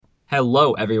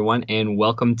Hello, everyone, and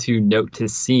welcome to Note to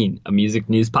Scene, a music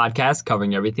news podcast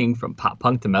covering everything from pop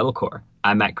punk to metalcore.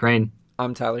 I'm Matt Crane.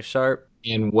 I'm Tyler Sharp.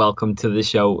 And welcome to the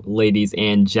show, ladies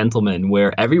and gentlemen,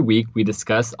 where every week we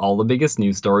discuss all the biggest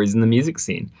news stories in the music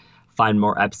scene. Find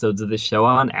more episodes of the show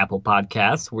on Apple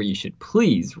Podcasts, where you should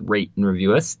please rate and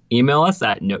review us. Email us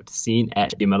at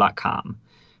notetoscene@gmail.com.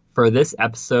 For this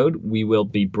episode, we will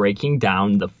be breaking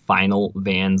down the final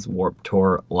Vans Warped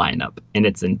Tour lineup in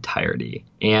its entirety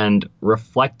and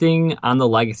reflecting on the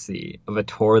legacy of a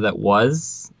tour that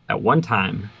was, at one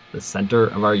time, the center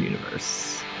of our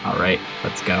universe. All right,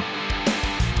 let's go.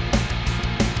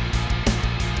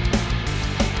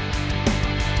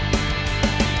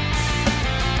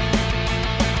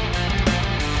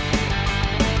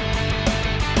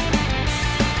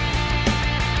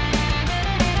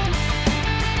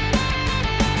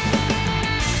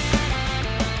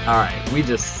 All right, we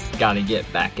just got to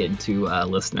get back into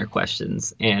listener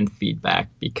questions and feedback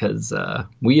because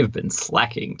we have been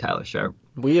slacking, Tyler Sharp.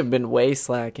 We have been way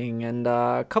slacking, and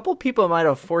a couple people might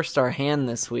have forced our hand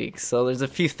this week, so there's a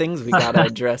few things we got to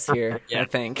address here, I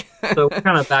think. So we're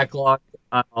kind of backlogged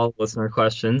on all listener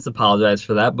questions. Apologize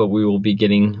for that, but we will be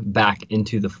getting back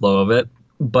into the flow of it.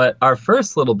 But our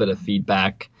first little bit of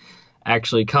feedback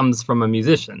actually comes from a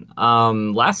musician.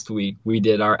 Last week, we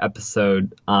did our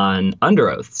episode on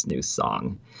Underoath's new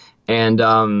song. And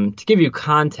to give you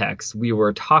context, we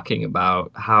were talking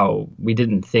about how we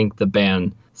didn't think the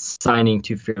band signing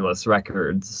to Fearless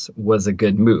Records was a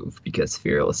good move because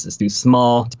Fearless is too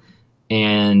small,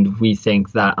 and we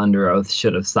think that Underoath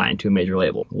should have signed to a major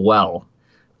label. Well,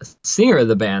 a singer of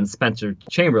the band, Spencer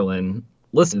Chamberlain,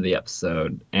 listened to the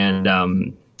episode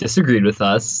and disagreed with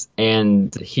us,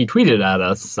 and he tweeted at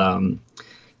us,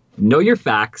 know your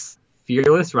facts,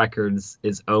 Fearless Records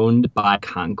is owned by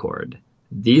Concord.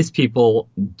 These people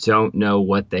don't know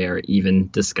what they are even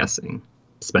discussing.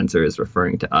 Spencer is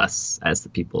referring to us as the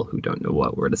people who don't know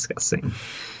what we're discussing.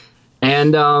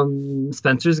 And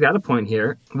Spencer's got a point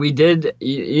here. We did,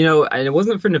 and it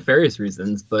wasn't for nefarious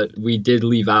reasons, but we did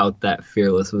leave out that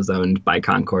Fearless was owned by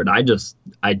Concord.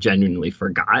 I genuinely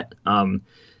forgot.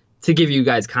 To give you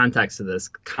guys context to this,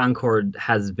 Concord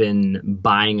has been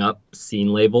buying up scene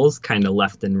labels kind of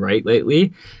left and right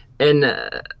lately. And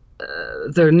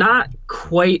they're not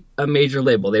quite a major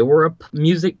label. They were a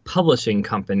music publishing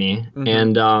company. Mm-hmm.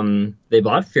 And they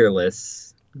bought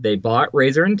Fearless. They bought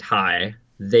Razor and Tie.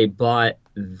 They bought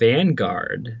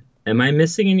Vanguard. Am I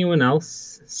missing anyone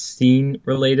else scene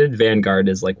related? Vanguard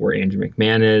is like where Andrew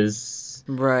McMahon is.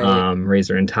 Right.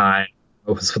 Razor and Tie.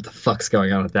 What the fuck's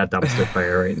going on with that dumpster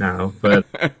fire right now? But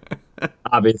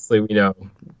obviously we know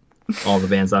all the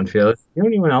bands on Fearless. You know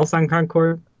anyone else on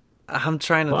Concord? I'm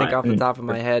trying to think off the top of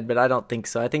my head, but I don't think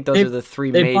so. I think those are the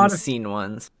three main scene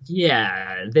ones.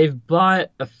 Yeah, they've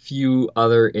bought a few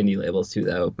other indie labels too,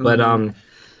 though. But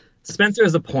Spencer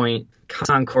has a point.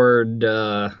 Concord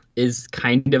is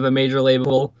kind of a major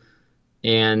label,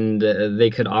 and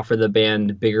they could offer the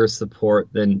band bigger support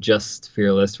than just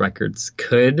Fearless Records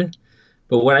could.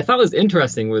 But what I thought was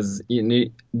interesting was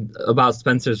about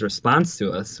Spencer's response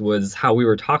to us was how we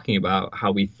were talking about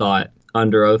how we thought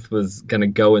Underoath was going to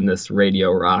go in this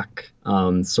radio rock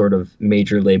sort of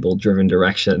major label driven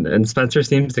direction. And Spencer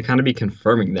seems to kind of be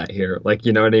confirming that here. Like,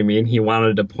 you know what I mean? He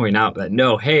wanted to point out that,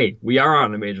 no, hey, we are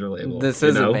on a major label. This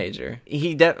is a major.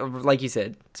 Like you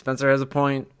said, Spencer has a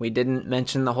point. We didn't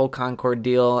mention the whole Concord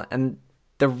deal. And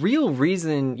the real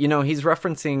reason, he's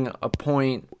referencing a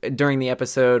point during the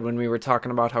episode when we were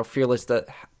talking about how Fearless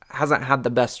hasn't had the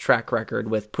best track record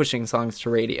with pushing songs to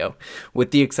radio,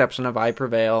 with the exception of I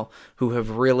Prevail, who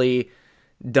have really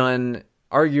done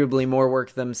arguably more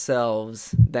work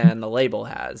themselves than the label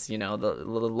has. The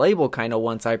label kind of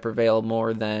wants I Prevail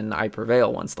more than I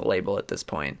Prevail wants the label at this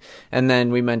point. And then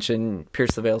we mentioned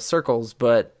Pierce the Veil's Circles,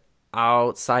 but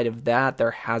outside of that,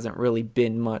 there hasn't really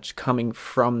been much coming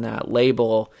from that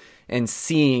label and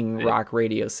seeing rock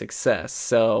radio success.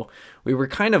 So we were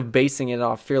kind of basing it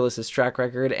off Fearless's track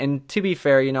record. And to be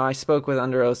fair, I spoke with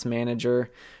Underoath's manager,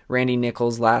 Randy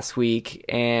Nichols, last week,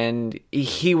 and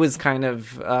he was kind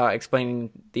of explaining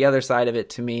the other side of it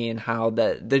to me and how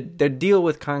the deal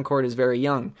with Concord is very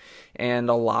young. And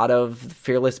a lot of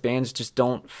Fearless bands just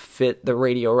don't fit the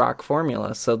radio rock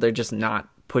formula, so they're just not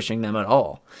pushing them at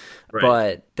all. Right.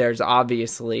 But there's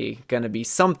obviously going to be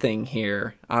something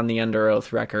here on the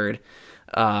Underoath record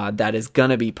that is going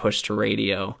to be pushed to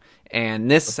radio.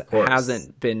 And this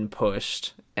hasn't been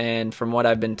pushed. And from what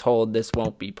I've been told, this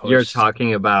won't be pushed. You're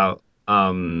talking about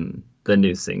the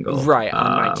new single. Right,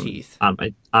 On My Teeth.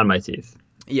 On My Teeth.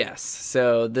 Yes.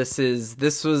 So this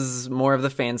was more of the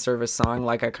fan service song,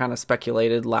 like I kind of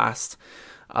speculated last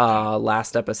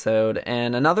last episode.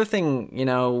 And another thing,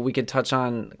 we could touch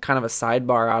on, kind of a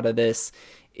sidebar out of this,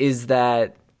 is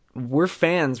that we're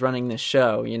fans running this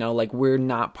show, like we're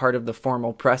not part of the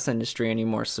formal press industry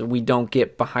anymore. So we don't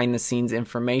get behind the scenes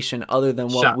information other than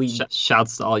what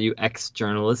shouts to all you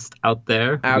ex-journalists out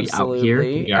there.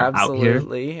 Absolutely. We are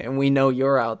absolutely. Out here. And we know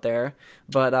you're out there.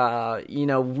 But, a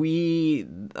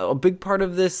big part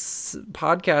of this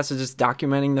podcast is just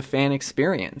documenting the fan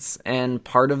experience. And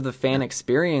part of the fan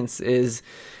experience is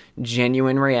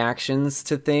genuine reactions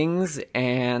to things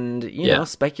and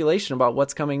speculation about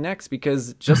what's coming next,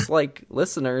 because just like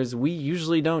listeners, we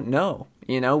usually don't know.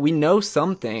 We know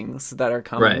some things that are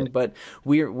coming, right, but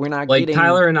we're not like getting...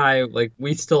 Tyler and I, like,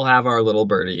 we still have our little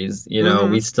birdies,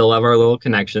 we still have our little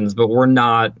connections, but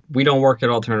we don't work at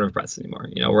Alternative Press anymore.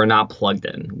 We're not plugged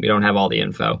in. We don't have all the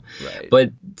info. Right.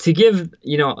 But to give,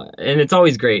 and it's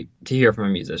always great to hear from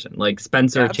a musician like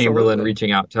Spencer Chamberlain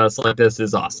reaching out to us like this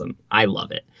is awesome. I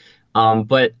love it.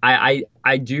 But I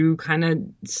do kind of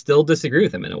still disagree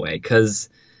with him in a way, because,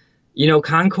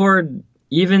 Concord,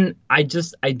 I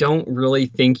don't really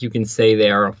think you can say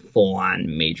they are a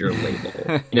full-on major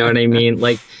label. You know what I mean?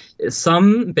 Like,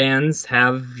 some bands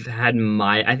have had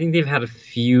I think they've had a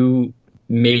few,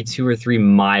 maybe 2 or 3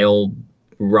 mild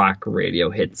rock radio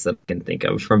hits that I can think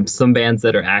of from some bands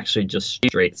that are actually just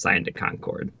straight signed to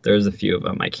Concord. There's a few of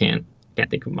them. I can't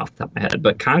think of them off the top of my head.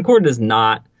 But Concord is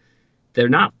not... They're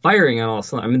not firing on all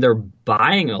cylinders. I mean, they're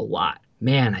buying a lot.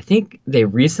 Man, I think they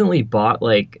recently bought,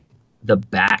 like, the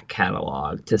back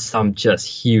catalog to some just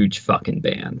huge fucking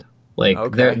band.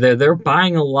 Like, they're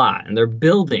buying a lot, and they're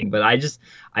building. But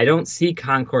I don't see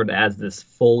Concord as this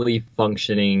fully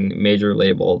functioning major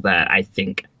label that I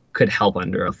think could help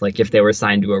Under Oath. Like, if they were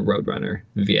signed to a Roadrunner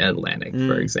via Atlantic,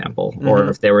 for example. Mm-hmm. Or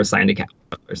if they were signed to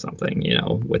Capitol or something,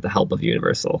 with the help of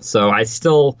Universal. So I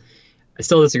still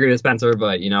disagree with Spencer,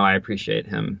 but, I appreciate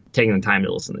him taking the time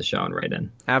to listen to the show and write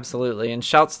in. Absolutely. And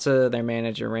shouts to their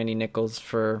manager, Randy Nichols,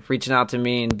 for reaching out to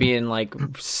me and being, like,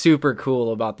 super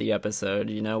cool about the episode.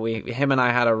 Him and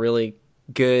I had a really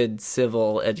good,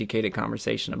 civil, educated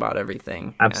conversation about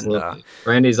everything. Absolutely. And,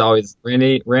 Randy's always been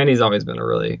a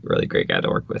really, really great guy to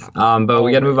work with. But always.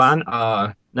 We got to move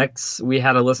on. Next, we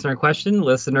had a listener question.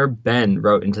 Listener Ben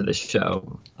wrote into the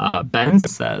show. Ben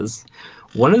says...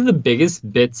 One of the biggest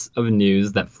bits of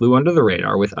news that flew under the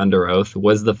radar with Under Oath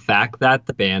was the fact that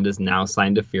the band is now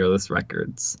signed to Fearless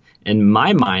Records. In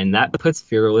my mind, that puts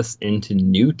Fearless into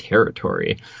new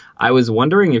territory. I was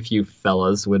wondering if you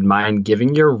fellas would mind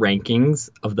giving your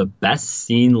rankings of the best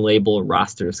scene label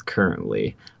rosters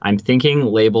currently. I'm thinking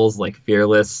labels like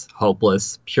Fearless,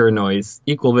 Hopeless, Pure Noise,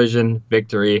 Equal Vision,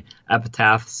 Victory,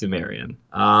 Epitaph, Sumerian.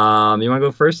 You want to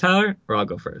go first, Tyler? Or I'll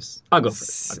go first? I'll go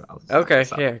first. Okay,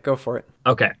 yeah, go for it.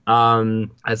 Okay.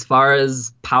 As far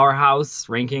as powerhouse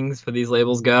rankings for these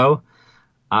labels go,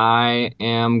 I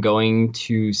am going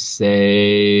to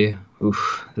say...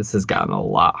 Oof, this has gotten a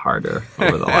lot harder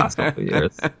over the last couple of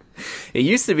years. It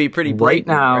used to be pretty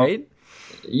blatant, right?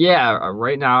 Yeah,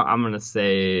 right now I'm going to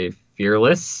say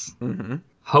Fearless,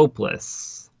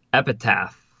 Hopeless,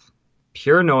 Epitaph,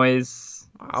 Pure Noise,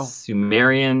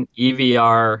 Sumerian,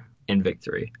 EVR, and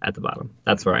Victory at the bottom.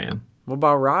 That's where I am. What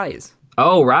about Rise?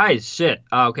 Oh, Rise, shit.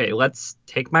 Okay, let's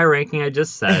take my ranking I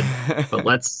just said, but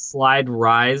let's slide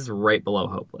Rise right below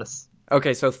Hopeless.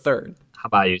 Okay, so third. How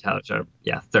about you, Tyler?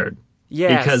 Yeah, third.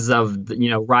 Yes. Because of,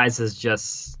 Rise is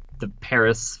just the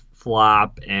Paris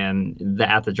flop and the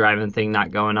At the Drive-In thing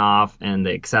not going off, and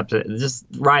they accept it. Just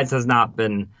Rise has not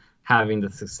been having the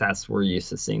success we're used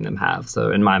to seeing them have. So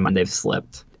in my mind, they've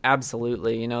slipped.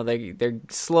 Absolutely. They're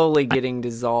slowly getting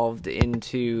dissolved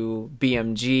into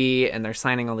BMG, and they're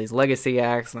signing all these legacy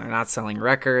acts, and they're not selling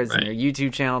records, right. And their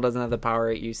YouTube channel doesn't have the power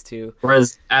it used to.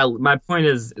 Whereas my point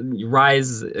is,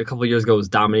 Rise a couple of years ago was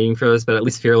dominating Fearless, but at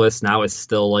least Fearless now is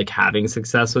still like having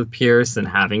success with Pierce and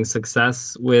having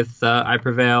success with I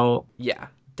Prevail. Yeah.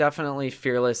 Definitely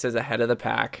Fearless is ahead of the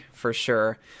pack, for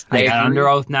sure. They got Under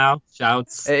Oath now.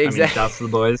 Shouts. Exactly. Shouts to the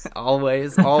boys.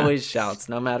 always shouts,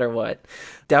 no matter what.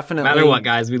 Definitely. No matter what,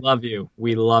 guys. We love you.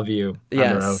 We love you.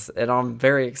 Yes, and I'm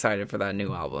very excited for that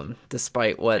new album,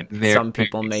 despite what some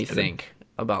people may think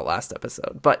about last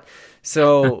episode. But,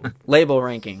 so, label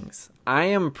rankings. I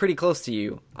am pretty close to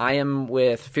you. I am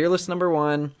with Fearless number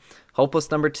 1,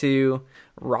 Hopeless number 2,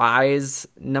 Rise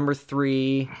number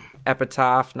 3,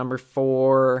 Epitaph number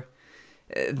 4.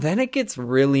 Then it gets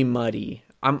really muddy.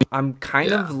 I'm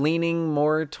kind of leaning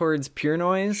more towards Pure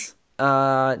Noise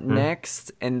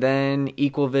next, and then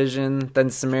Equal Vision, then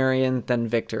Sumerian, then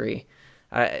Victory.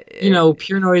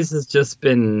 Pure Noise has just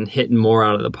been hitting more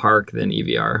out of the park than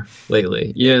EVR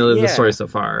lately. The story so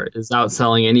far is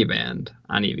outselling any band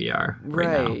on EVR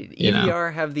right now.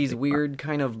 EVR have these weird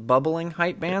kind of bubbling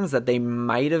hype bands that they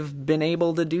might have been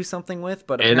able to do something with,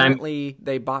 but apparently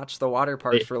they botched the Water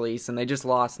Parks release and they just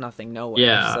lost Nothing Nowhere.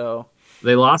 Yeah, so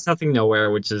they lost Nothing Nowhere,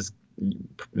 which is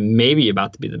maybe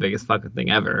about to be the biggest fucking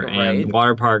thing ever. Right. And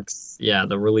Water Parks,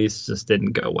 the release just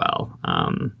didn't go well.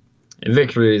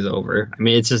 Victory is over. I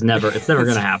mean, it's never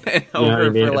going to happen.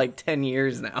 Over for like 10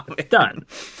 years now. It's done.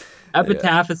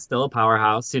 Epitaph is still a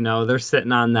powerhouse. They're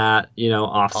sitting on that,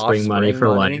 offspring money for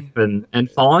life.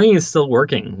 And Falling is still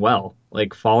working well.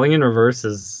 Like, Falling in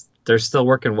Reverse they're still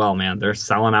working well, man. They're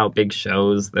selling out big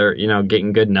shows. They're,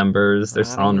 getting good numbers. They're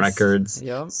selling records.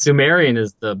 Yep. Sumerian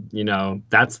is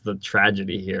that's the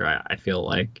tragedy here. I feel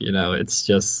like, it's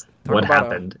just what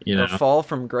happened. A fall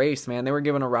from grace, man. They were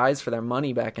given a rise for their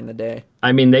money back in the day.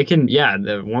 I mean, they can,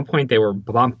 at one point they were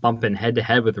bumping head to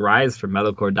head with Rise for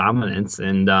Metalcore Dominance.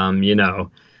 And,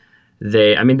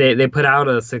 they put out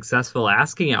a successful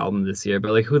Asking album this year,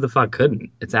 but like, who the fuck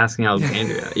couldn't? It's Asking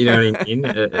Alexandria. You know what I mean?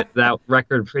 That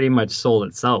record pretty much sold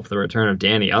itself, The Return of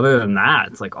Danny. Other than that,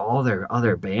 it's like all their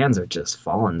other bands are just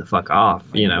falling the fuck off,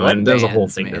 and there's a whole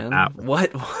thing to that.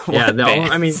 What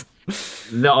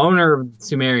the owner of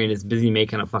Sumerian is busy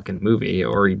making a fucking movie,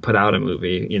 or he put out a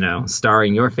movie,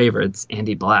 starring your favorites,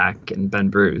 Andy Black and Ben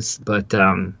Bruce. But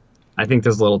I think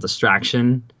there's a little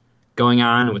distraction going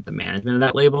on with the management of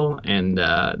that label, and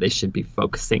they should be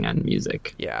focusing on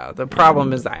music. Yeah, the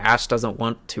problem is that Ash doesn't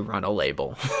want to run a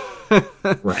label.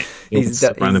 Right. He's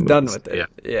done with it.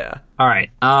 Yeah. All right.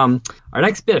 Our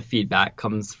next bit of feedback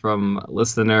comes from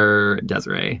listener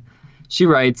Desiree. She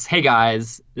writes, "Hey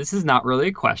guys, this is not really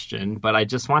a question, but I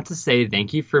just want to say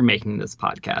thank you for making this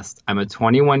podcast. I'm a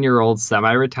 21-year-old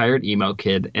semi-retired emo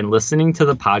kid, and listening to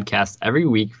the podcast every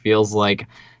week feels like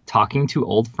talking to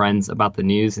old friends about the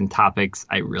news and topics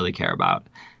I really care about.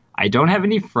 I don't have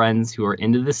any friends who are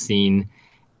into the scene,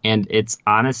 and it's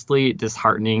honestly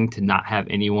disheartening to not have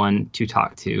anyone to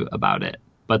talk to about it.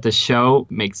 But the show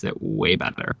makes it way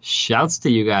better. Shouts to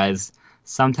you guys.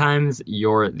 Sometimes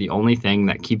you're the only thing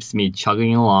that keeps me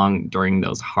chugging along during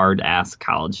those hard-ass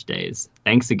college days.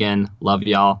 Thanks again. Love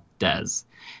y'all. Des."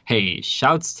 Hey,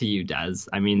 shouts to you, Des.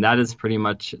 I mean, that is pretty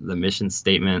much the mission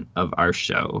statement of our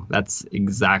show. That's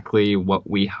exactly what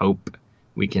we hope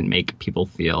we can make people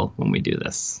feel when we do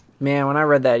this. Man, when I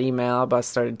read that email, I about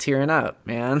started tearing up,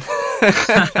 man.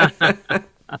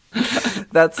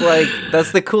 That's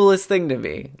the coolest thing to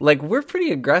me. Like, we're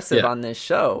pretty aggressive on this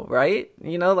show, right?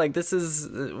 We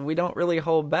don't really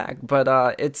hold back, but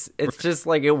it's just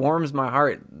like, it warms my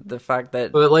heart, the fact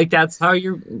that. But like, that's how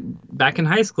you're back in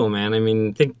high school, man. I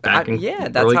mean, think back in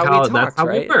early college. That's how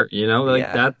we were,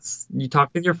 that's, you talk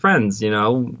with your friends,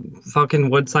 fucking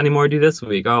what'd Sonny Moore do this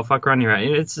week? Oh, fuck Ronnie Rat.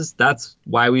 It's just, that's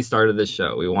why we started this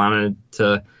show. We wanted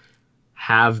to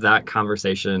have that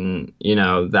conversation,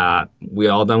 that we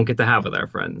all don't get to have with our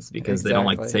friends because they don't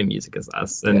like the same music as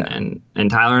us. And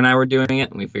Tyler and I were doing it,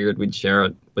 and we figured we'd share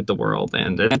it with the world,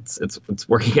 and it's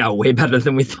working out way better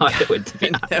than we thought it would, to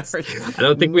be honest. I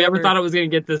don't think we ever thought it was going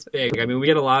to get this big. I mean, we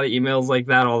get a lot of emails like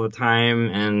that all the time,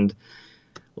 and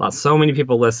so many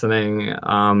people listening.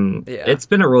 It's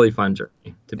been a really fun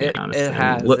journey, to be honest. It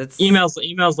has.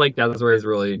 Emails like that is always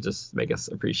really just make us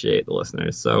appreciate the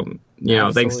listeners. So,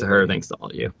 thanks to her, thanks to all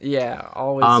of you. Yeah,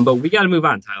 always. But we got to move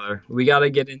on, Tyler. We got to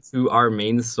get into our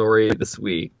main story this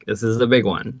week. This is the big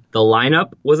one. The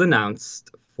lineup was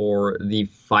announced for the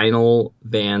final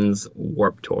Vans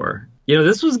Warped Tour.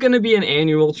 This was going to be an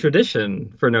annual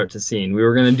tradition for Note to Scene. We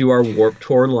were going to do our Warped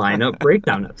Tour lineup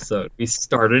breakdown episode. We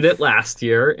started it last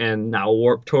year, and now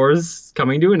Warped Tour's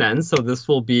coming to an end, so this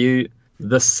will be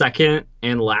the second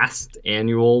and last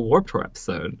annual Warped Tour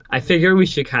episode. I figure we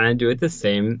should kind of do it the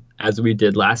same as we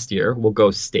did last year. We'll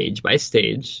go stage by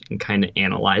stage and kind of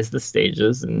analyze the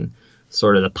stages and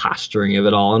sort of the posturing of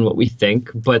it all and what we think.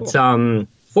 But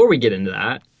before we get into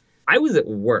that, I was at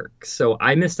work, so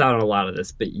I missed out on a lot of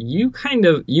this, but you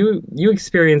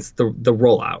experienced the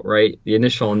rollout, right? The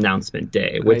initial announcement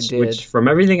day, which from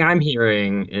everything I'm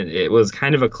hearing, it was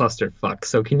kind of a clusterfuck.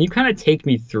 So can you kind of take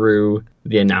me through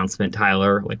the announcement,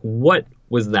 Tyler? Like, what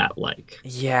was that like?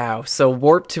 Yeah, so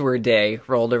Warped Tour Day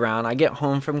rolled around. I get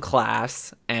home from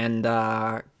class and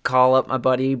call up my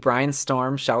buddy Brian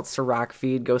Storm. Shouts to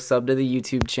Rockfeed. Go sub to the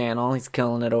YouTube channel. He's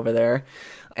killing it over there.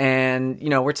 And,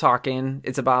 we're talking.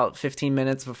 It's about 15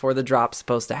 minutes before the drop's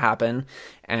supposed to happen.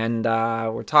 And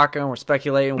we're talking, we're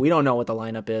speculating. We don't know what the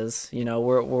lineup is.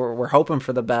 We're hoping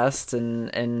for the best.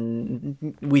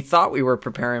 And we thought we were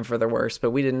preparing for the worst,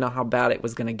 but we didn't know how bad it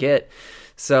was going to get.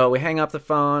 So we hang up the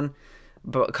phone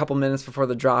a couple minutes before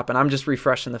the drop, and I'm just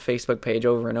refreshing the Facebook page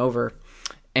over and over.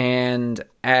 And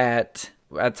at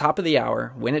top of the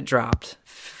hour, when it dropped,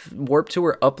 Warped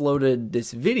Tour uploaded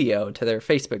this video to their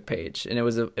Facebook page, and it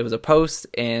was a post,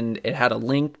 and it had a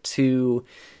link to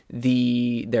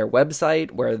their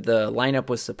website where the lineup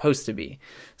was supposed to be.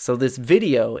 So this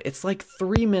video, it's like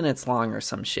 3 minutes long or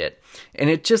some shit, and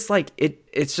it just like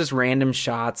it's just random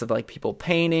shots of like people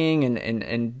painting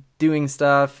and doing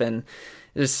stuff and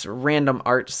just random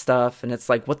art stuff, and it's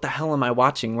like, what the hell am I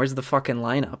watching? Where's the fucking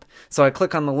lineup? So I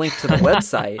click on the link to the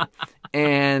website,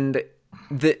 and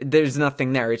there's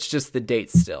nothing there. It's just the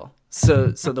dates still.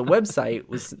 So the website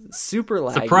was super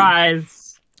laggy. Surprise!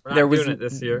 We're not doing it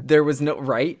this year. There was no,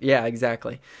 right? Yeah,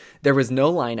 exactly. There was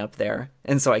no lineup there.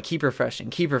 And so I keep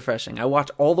refreshing. I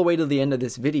watch all the way to the end of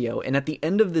this video. And at the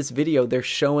end of this video, they're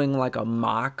showing like a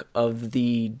mock of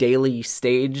the daily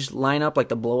stage lineup, like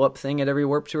the blow up thing at every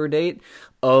Warped Tour date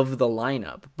of the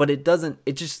lineup. But it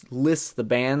just lists the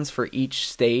bands for each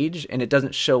stage, and it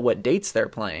doesn't show what dates they're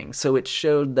playing. So it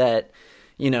showed that,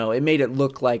 it made it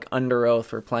look like Under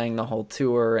Oath were playing the whole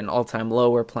tour and All Time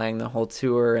Low were playing the whole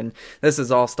tour. And this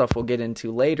is all stuff we'll get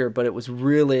into later, but it was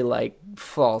really like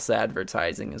false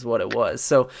advertising is what it was.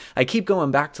 So I keep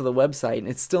going back to the website, and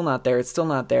it's still not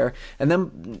there. And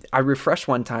then I refresh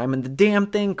one time, and the damn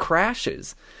thing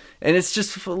crashes. And it's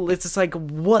just like,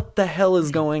 what the hell is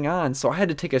going on? So I had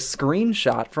to take a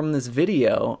screenshot from this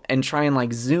video and try and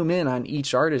like zoom in on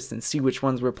each artist and see which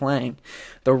ones were playing.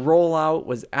 The rollout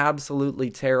was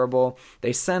absolutely terrible.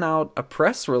 They sent out a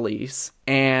press release,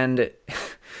 and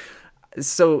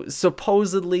so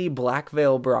supposedly Black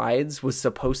Veil Brides was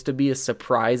supposed to be a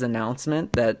surprise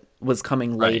announcement that was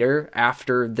coming later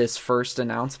after this first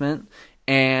announcement.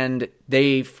 And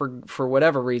they, for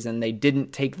whatever reason, they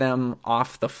didn't take them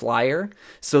off the flyer.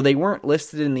 So they weren't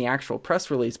listed in the actual press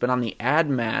release, but on the ad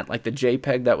mat, like the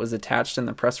JPEG that was attached in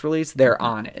the press release, they're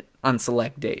on it on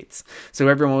select dates. So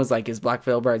everyone was like, is Black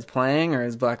Veil Brides playing or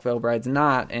is Black Veil Brides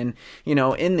not? And,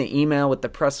 in the email with the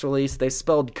press release, they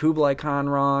spelled Kublai Khan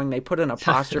wrong. They put an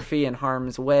apostrophe in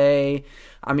harm's way.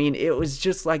 I mean, it was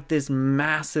just like this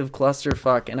massive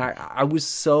clusterfuck. And I was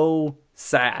so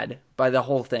sad by the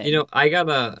whole thing. I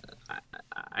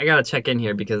gotta check in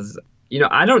here because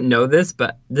I don't know this,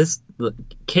 but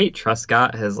Kate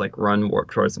Truscott has like run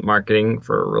Warped Tour's marketing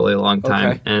for a really long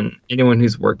time, okay. And anyone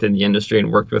who's worked in the industry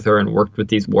and worked with her and worked with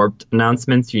these Warped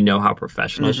announcements, how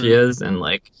professional she is, and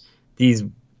like these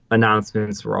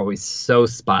announcements were always so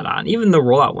spot on. Even the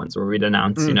rollout ones where we'd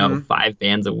announce 5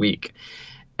 bands a week.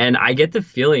 And I get the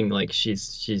feeling like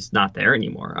she's not there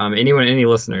anymore. Any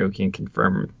listener who can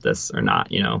confirm this or not,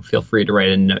 feel free to write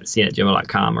a note,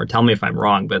 cn@gmail.com, or tell me if I'm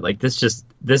wrong. But like this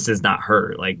is not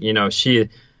her. Like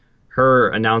her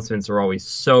announcements are always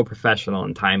so professional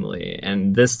and timely.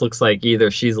 And this looks like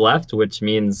either she's left, which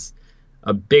means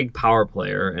a big power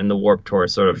player in the Warped Tour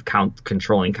sort of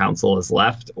controlling council is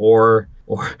left, or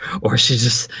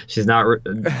she's not,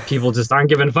 people just aren't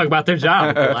giving a fuck about their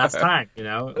job the last time,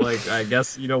 like, I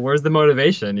guess, where's the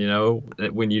motivation,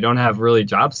 when you don't have really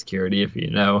job security, if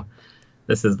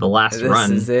this is the last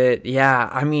run. This is it. Yeah.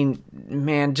 I mean,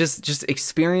 man, just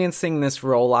experiencing this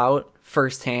rollout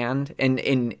firsthand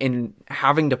and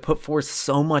having to put forth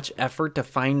so much effort to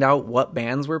find out what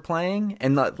bands were playing.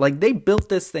 And like they built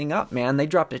this thing up, man. They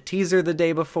dropped a teaser the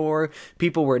day before.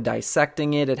 People were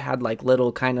dissecting it. It had like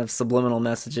little kind of subliminal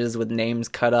messages with names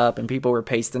cut up, and people were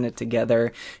pasting it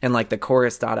together in like the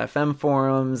chorus.fm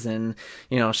forums. And,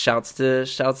 shouts to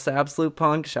Absolute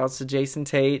Punk, shouts to Jason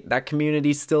Tate. That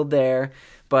community's still there.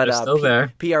 But still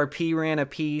there. PRP ran a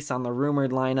piece on the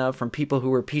rumored lineup from people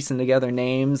who were piecing together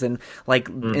names, and like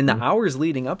in the hours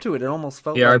leading up to it, it almost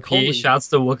felt like PRP shouts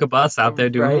to Wookabus out there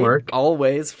doing work.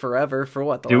 Always, forever, for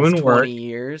what, the last 20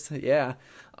 years? Yeah.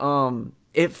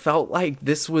 It felt like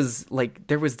this was like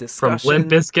there was discussion from Limp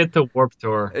Bizkit to Warped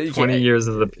Tour. 20 years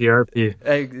of the PRP.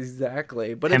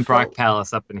 Exactly. But and Brock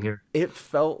Palace up in here. It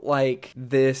felt like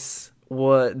this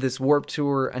Warped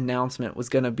Tour announcement was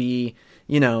going to be,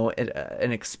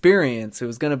 an experience. It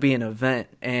was going to be an event,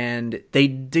 and they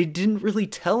didn't really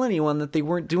tell anyone that they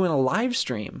weren't doing a live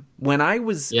stream. When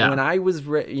when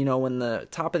the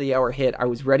top of the hour hit, I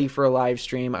was ready for a live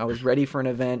stream. I was ready for an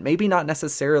event. Maybe not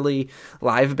necessarily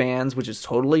live bands, which is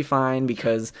totally fine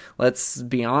because let's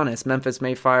be honest, Memphis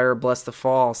May Fire, Bless the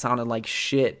Fall sounded like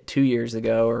shit 2 years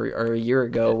ago or a year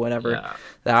ago, whenever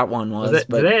that one was.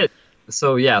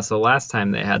 So last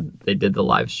time they did the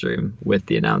live stream with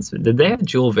the announcement. Did they have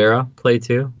Jewel Vera play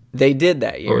too? They did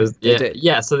that year.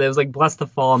 So there was like Bless the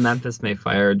Fall, Memphis May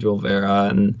Fire, Jewel Vera,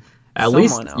 and someone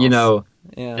least else.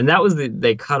 And that was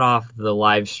they cut off the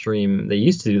live stream. They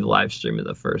used to do the live stream of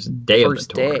the first day of the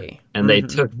tour, and they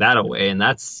took that away, and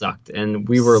that sucked. And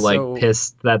we were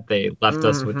pissed that they left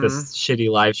us with this shitty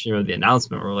live stream of the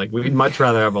announcement. We're like, we'd much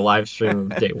rather have a live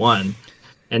stream of day one.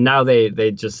 And now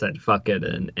they just said fuck it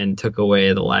and took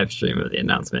away the live stream of the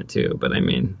announcement too. But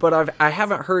I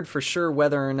haven't heard for sure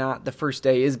whether or not the first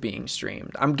day is being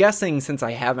streamed. I'm guessing since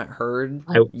I haven't heard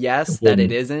that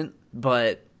it isn't.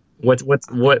 But what are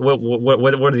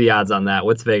the odds on that?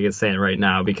 What's Vegas saying right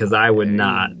now? Because I would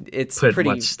not put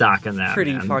much stock in that.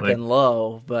 Pretty fucking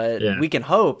low, but we can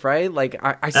hope, right? Like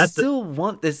I still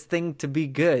want this thing to be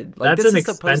good. Like, that's an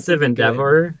expensive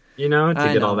endeavor. To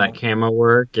get all that camera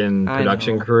work and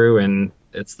production crew, and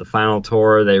it's the final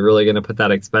tour. They're really going to put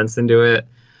that expense into it.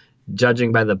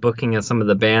 Judging by the booking of some of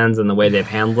the bands and the way they've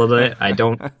handled it, I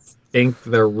don't think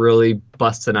they're really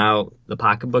busting out the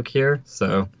pocketbook here.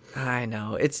 So I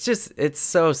know. It's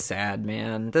so sad,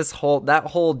 man. That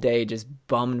whole day just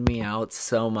bummed me out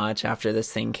so much after this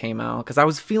thing came out, because I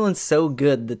was feeling so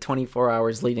good the 24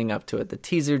 hours leading up to it. The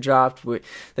teaser dropped.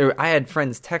 I had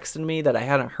friends texting me that I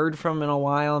hadn't heard from in a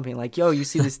while and being like, yo, you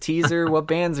see this teaser? What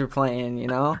bands are playing?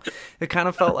 It kind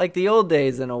of felt like the old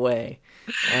days in a way.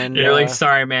 And you're like,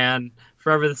 sorry, man.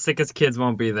 Forever the Sickest Kids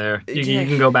won't be there. You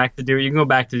can go back to doing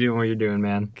what you're doing,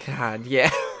 man. God,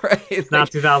 yeah, right. It's not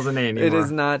 2008 anymore. It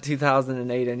is not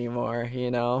 2008 anymore,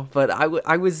 But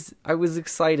I was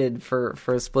excited for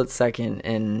a split second,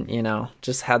 and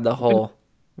just had the whole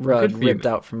rug ripped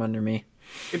out from under me.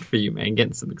 Good for you, man.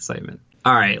 Getting some excitement.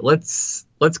 All right, let's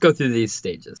go through these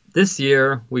stages. This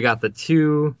year we got the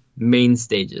two main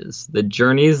stages, the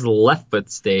Journey's left foot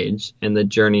stage and the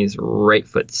Journey's right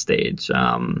foot stage.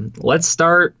 Let's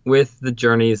start with the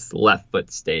Journey's left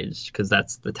foot stage because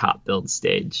that's the top build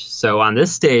stage. So on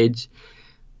this stage,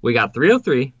 we got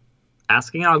 303,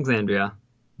 Asking Alexandria,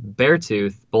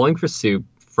 Beartooth, Bowling for Soup,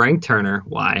 Frank Turner,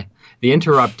 why? The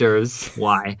Interrupters,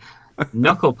 why?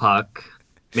 Knuckle Puck,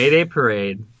 Mayday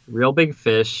Parade, Real Big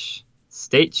Fish,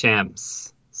 State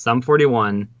Champs, Sum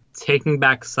 41, Taking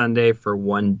Back Sunday for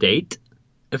one date,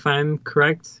 if I'm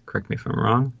correct. Correct me if I'm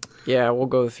wrong. Yeah, we'll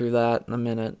go through that in a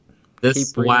minute.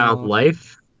 This Wild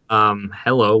Life.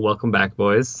 Hello, welcome back,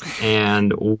 boys.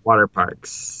 And Water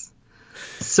Parks.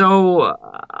 So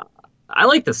I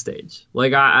like this stage.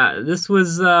 Like this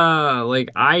was a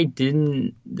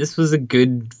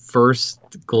good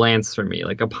first glance for me.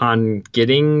 Like upon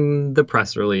getting the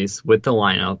press release with the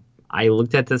lineup, I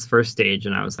looked at this first stage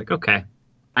and I was like, okay,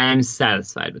 I am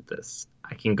satisfied with this.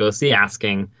 I can go see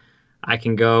Asking. I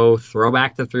can go throw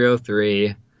back to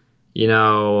 303.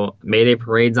 Mayday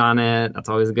Parade's on it. That's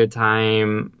always a good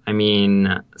time. I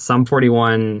mean, Sum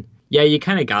 41, yeah, you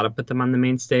kind of got to put them on the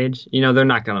main stage. They're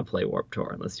not going to play Warped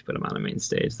Tour unless you put them on the main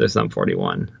stage. They're Sum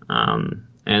 41.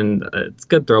 And it's a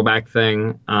good throwback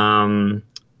thing.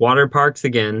 Water Parks,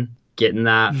 again, getting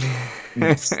that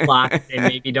slot they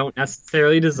maybe don't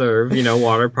necessarily deserve.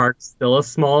 Water Park's still a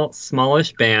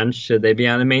smallish band. Should they be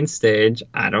on the main stage?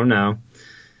 I don't know.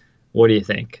 What do you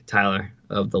think, Tyler,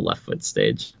 of the left foot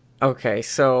stage? Okay,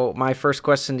 so my first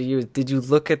question to you is, did you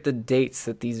look at the dates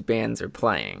that these bands are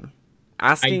playing?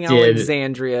 Asking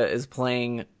Alexandria is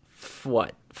playing,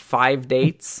 5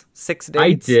 dates? 6 dates?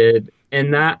 I did,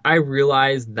 and that I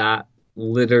realized that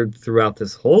littered throughout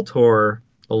this whole tour.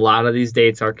 A lot of these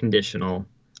dates are conditional.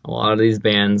 A lot of these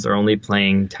bands are only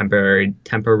playing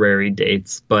temporary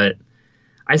dates, but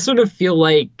I sort of feel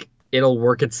like it'll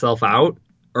work itself out,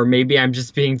 or maybe I'm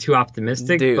just being too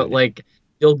optimistic. Dude. But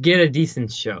you'll get a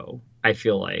decent show, I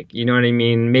feel like. You know what I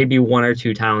mean? Maybe 1 or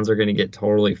 2 towns are going to get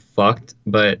totally fucked,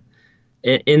 but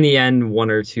in the end,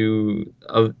 1 or 2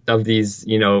 of these,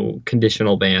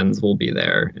 conditional bands will be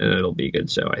there, and it'll be a good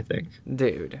show, I think.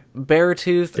 Dude,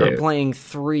 Beartooth are playing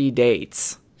 3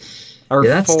 dates. Or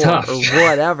yeah, that's 4 tough. or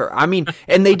whatever. I mean,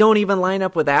 and they don't even line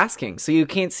up with Asking, so you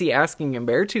can't see Asking and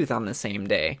Beartooth on the same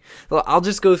day. Well, I'll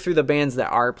just go through the bands that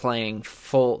are playing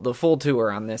the full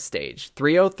tour on this stage.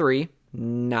 303,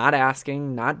 not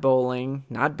Asking, not Bowling,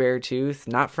 not Beartooth,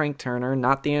 not Frank Turner,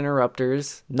 not the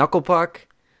Interrupters, Knuckle Puck,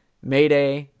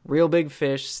 Mayday, Real Big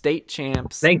Fish, State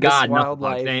Champs, Thank Miss God,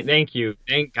 Wildlife. Knucklepuck. Thank you.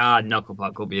 Thank God,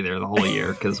 Knucklepuck will be there the whole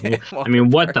year. Because Well, I mean,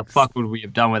 what the thanks. fuck would we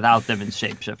have done without them in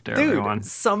Shapeshifter? Dude, Everyone.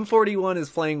 Sum 41 is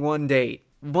playing one date.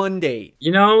 One date.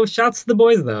 You know, shouts to the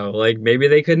boys though. Like maybe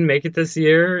they couldn't make it this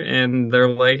year, and they're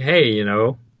like, hey, you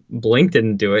know, Blink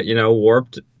didn't do it. You know,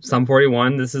 Warped, Sum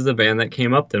 41. This is a band that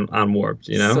came up on Warped.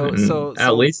 You know,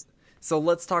 at least So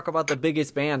let's talk about the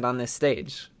biggest band on this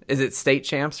stage. Is it State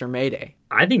Champs or Mayday?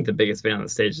 I think the biggest band on the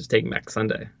stage is Taking Back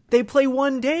Sunday. They play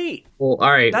one date. Well, all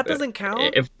right. That doesn't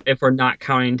count. If we're not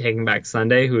counting Taking Back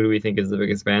Sunday, who do we think is the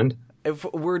biggest band? If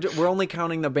we're only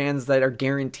counting the bands that are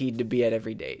guaranteed to be at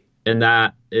every date. And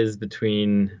that is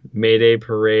between Mayday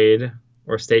Parade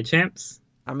or State Champs.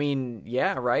 I mean,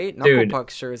 yeah, right? Dude, Knucklepuck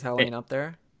sure as hell ain't up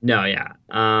there. No, yeah.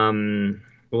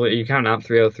 Well, you count out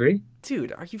 303?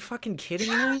 Dude, are you fucking kidding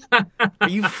me? Are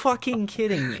you fucking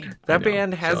kidding me? That know,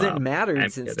 band chill hasn't out. mattered I'm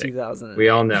since kidding. 2000. We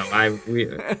all know.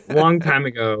 Long time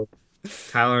ago,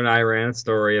 Tyler and I ran a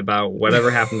story about whatever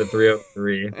happened to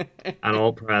 303 on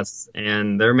Alt Press,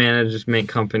 and their management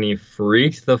company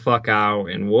freaked the fuck out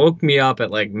and woke me up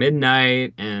at like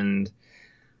midnight and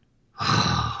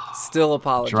Still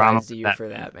apologize Drama to you that- for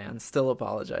that, man. Still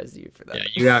apologize to you for yeah,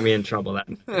 that. you got me in trouble.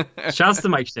 Shouts to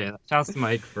Mike Shea. Shouts to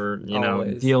Mike for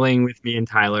Always. dealing with me and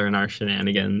Tyler and our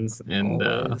shenanigans and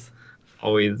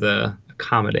always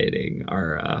accommodating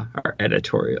our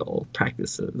editorial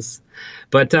practices.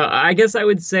 But I guess I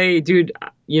would say, dude,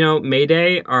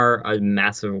 Mayday are a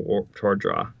massive Warped Tour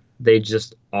draw. They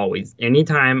just always,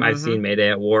 anytime I've seen Mayday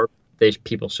at Warp,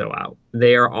 people show out.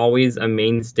 They are always a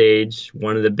main stage,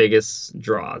 one of the biggest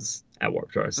draws at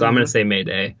Warped Tour. So I'm going to say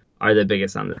Mayday are the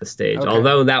biggest on the stage. Okay.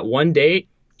 Although that one date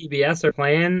TBS are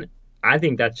playing, I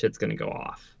think that shit's going to go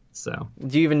off. So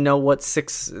Do you even know what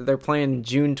they're playing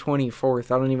June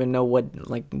 24th? I don't even know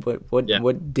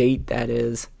what date that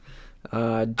is.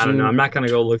 I don't know. I'm not going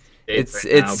to go look at the dates It's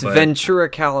right now, but Ventura,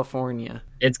 California.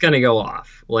 it's going to go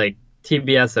off. Like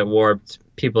TBS at Warped,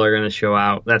 people are going to show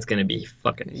out. That's going to be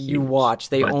fucking huge. You watch.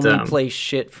 They But, only play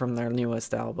shit from their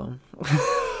newest album.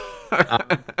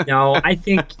 No, I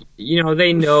think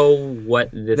they know what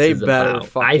this They is better about.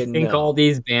 fucking I think know. all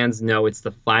these bands know it's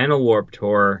the final Warped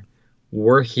Tour.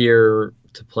 We're here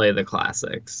to play the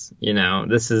classics.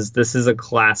 This is a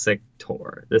classic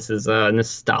tour. This is a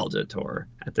nostalgia tour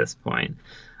at this point.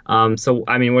 So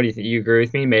I mean, what do you think? You agree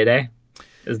with me? Mayday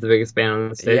is the biggest band on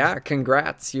the stage. Yeah,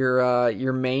 congrats.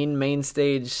 Your main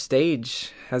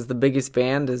stage has the biggest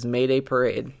band as Mayday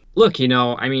Parade. Look,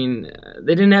 I mean,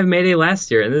 they didn't have Mayday last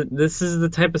year, and this is the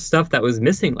type of stuff that was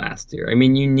missing last year. I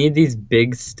mean, you need these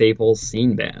big staple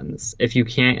scene bands. If you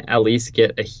can't at least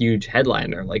get a huge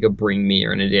headliner like a Bring Me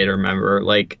or an A Day to Remember,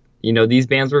 these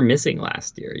bands were missing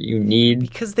last year.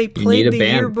 Because they need played a the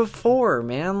band. year before,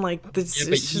 man. Like this, Yeah,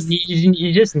 but it's just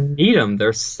you just need them.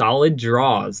 They're solid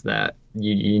draws that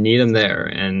you need them there,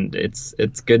 and it's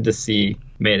good to see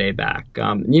Mayday back.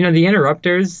 The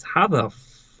Interrupters, how the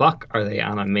fuck are they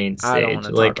on a main stage? I don't want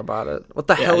to talk about it. What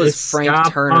the hell is this Frank ska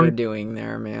Turner punk- doing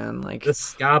there, man? Like the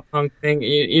ska punk thing.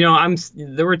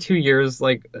 There were 2 years,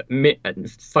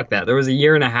 fuck that. There was a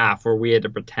year and a half where we had to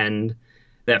pretend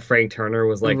that Frank Turner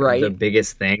was Right. the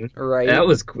biggest thing. Right. That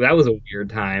was a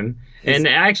weird time. And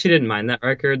I actually didn't mind that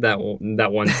record, that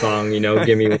one song,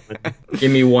 give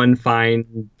me one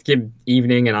fine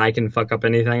evening and I can fuck up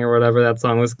anything or whatever that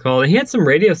song was called. And he had some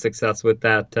radio success with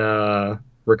that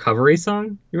recovery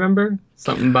song. You remember?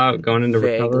 Something about going into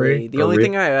vaguely. recovery. The only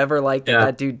thing I ever liked Yeah.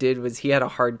 that dude did was he had a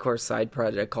hardcore side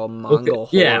project called Mongol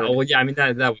Yeah, Horde. well, yeah, I mean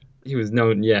that he was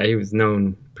known. Yeah, he was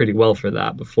known pretty well for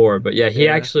that before. But yeah, he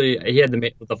had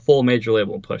the full major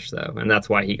label push though, and that's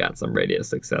why he got some radio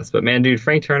success. But man, dude,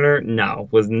 Frank Turner,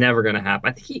 was never gonna happen.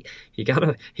 I think he got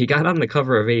on the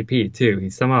cover of AP too.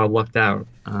 He somehow lucked out,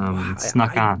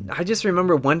 snuck on. I just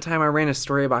remember one time I ran a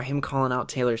story about him calling out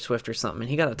Taylor Swift or something, and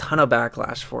he got a ton of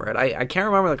backlash for it. I can't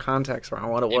remember the context around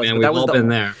what it was. Man, but we've that was all been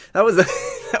there. That was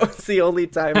that was the only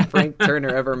time Frank Turner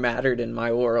ever mattered in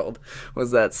my world. Was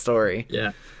that story?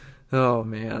 Yeah, Oh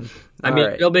man. I mean, All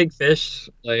right. Real Big Fish.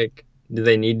 Do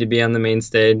they need to be on the main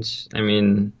stage? I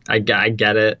mean, I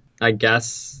get it. I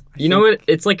guess. You know what?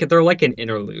 It's like they're like an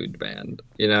interlude band.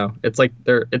 It's like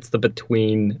it's the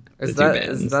between the two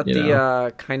bands. Is that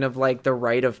the kind of like the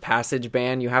rite of passage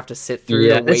band you have to sit through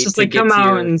Yeah, to it's wait just to like get come to out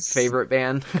your and favorite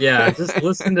band? Yeah, just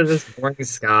listen to this boring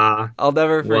ska I'll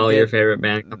never while your forget favorite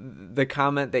band. the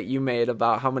comment that you made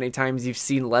about how many times you've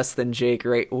seen Less Than Jake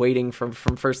waiting from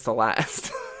first to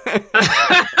last.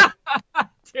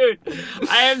 Dude,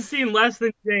 I have seen Less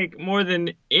Than Jake more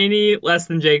than any Less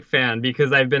Than Jake fan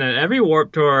because I've been at every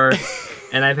Warped Tour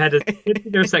and I've had to sit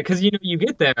through their set because you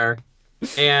get there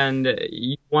and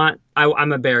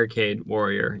I'm a barricade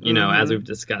warrior, as Mm-hmm. we've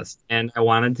discussed, and I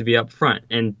wanted to be up front.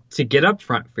 And to get up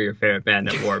front for your favorite band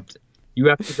at Warped, you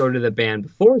have to go to the band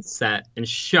before it's set and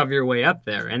shove your way up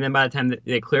there. And then by the time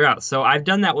they clear out, so I've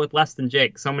done that with Less Than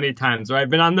Jake so many times where I've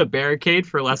been on the barricade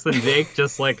for Less Than Jake,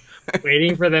 just like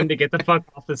waiting for them to get the fuck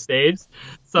off the stage.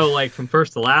 So like from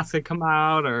First Alaska come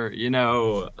out, or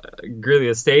Greeley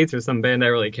Estates or some band I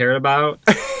really cared about.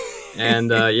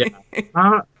 And yeah,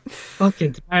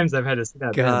 fucking times I've had to see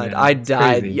that band, God, man. I It's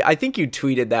died. crazy. I think you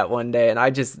tweeted that one day, and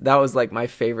that was like my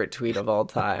favorite tweet of all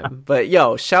time. But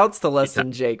yo, shouts to Less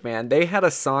Than Jake, man. They had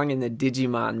a song in the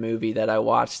Digimon movie that I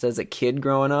watched as a kid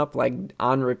growing up, like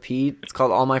on repeat. It's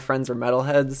called All My Friends Are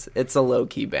Metalheads. It's a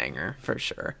low-key banger for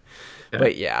sure. Okay.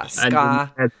 But yeah, I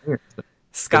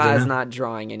Ska is not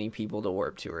drawing any people to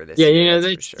Warp Tour this Yeah, year. That's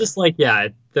for it's sure. just like,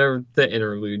 they're the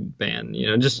interlude band,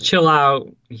 just chill out,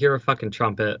 hear a fucking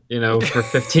trumpet, for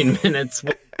 15 minutes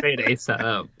with Fade set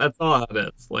up. That's all it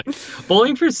is. Like,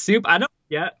 Bowling for Soup, I don't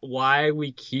get why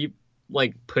we keep,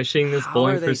 like, pushing this How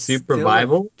Bowling are for they Soup still a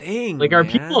revival. thing, Like, are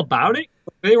man? people about it?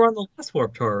 They were on the last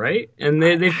Warped Tour, right? And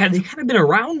they've kind of been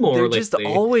around more They're lately. just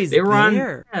always They were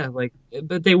there.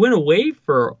 but they went away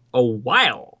for a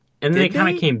while, and then Did they kind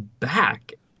they? of came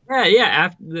back. Yeah.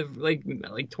 After like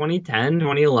 2010,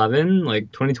 2011,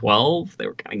 like 2012, they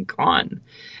were kind of gone,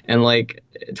 and like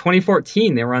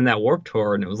 2014, they were on that Warped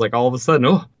Tour, and it was like all of a sudden,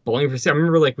 oh, Bowling for Soup. I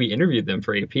remember like we interviewed them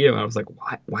for AP, and I was like,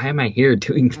 why am I here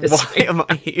doing this? Why am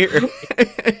I here?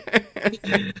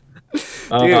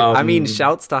 Dude, I mean,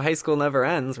 shouts to High School Never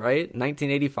Ends, right?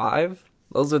 1985.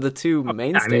 Those are the two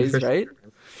mainstays, for right?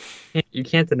 sure. You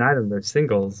can't deny them; they're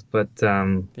singles, but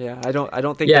Yeah, I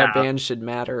don't think yeah. that band should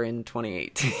matter in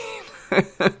 2018.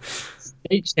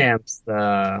 State champs,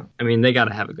 I mean, they got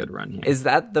to have a good run here. Is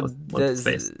that Let's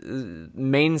face it.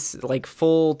 main like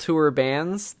full tour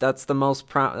bands? That's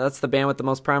that's the band with the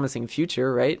most promising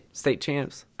future, right? State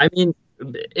champs. I mean,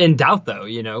 in doubt though,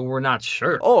 we're not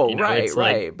sure. Oh, right, it's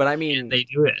like, right. But I mean, they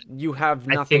do it. you have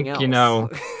I nothing think,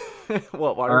 else.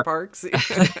 What, water our- parks?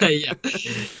 Yeah,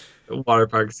 water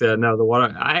parks. Yeah, no, the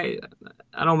water. I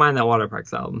don't mind that water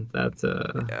parks album. That's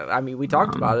I mean, we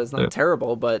talked about it. It's not there-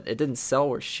 terrible, but it didn't sell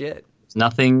worth shit. there's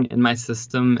nothing in my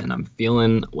system, and I'm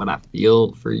feeling what I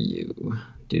feel for you.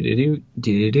 Do do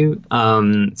do do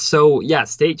do. So yeah,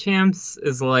 State Champs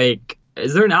is like.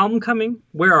 Is there an album coming?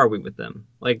 Where are we with them?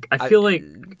 Like, I feel like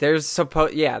there's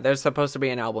supposed to be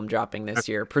an album dropping this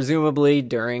year, presumably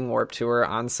during Warped Tour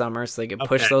on summer, so they can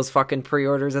push Okay. those fucking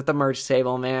pre-orders at the merch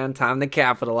table, man. Time to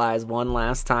capitalize one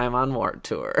last time on Warped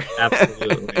Tour.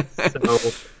 absolutely.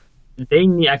 So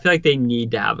I feel like they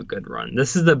need to have a good run.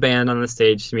 This is the band on the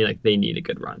stage to me, like they need a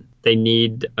good run. They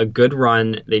need a good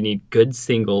run. They need good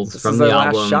singles This from is the their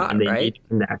last album, shot, and they right? need to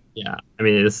connect. Yeah, I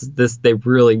mean, this they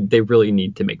really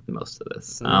need to make the most of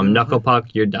this. Knuckle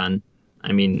Puck, you're done.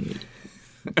 I mean,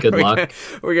 good luck.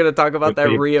 We're gonna talk about that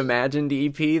Pretty- reimagined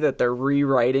EP that they're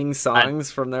rewriting songs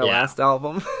from their yeah. last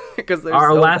album because they're Our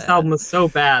so last bad. album was so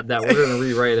bad that we're gonna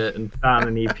rewrite it and put on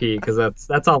an EP because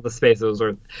that's all the space it was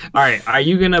worth. All right, are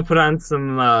you gonna put on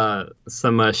some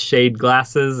shade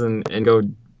glasses and go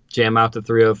jam out to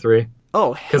 303?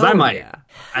 Oh, Because I hell might. yeah.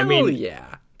 I Hell mean, yeah.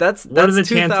 That's what are the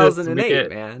chances we 2008, get-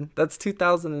 man. That's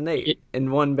 2008 in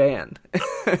one band.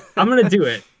 I'm gonna do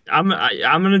it. I'm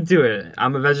gonna do it.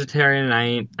 I'm a vegetarian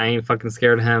and I ain't fucking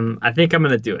scared of him. I think I'm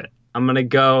gonna do it. I'm gonna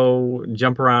go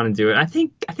jump around and do it. I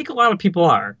think a lot of people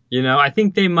are. I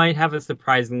think they might have a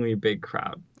surprisingly big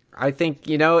crowd. I think,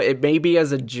 it may be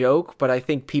as a joke, but I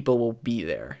think people will be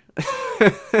there.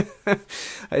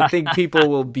 I think people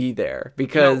will be there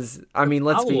because, I mean,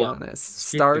 let's be follow-up, honest.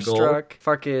 Streets of Gold. Starstruck,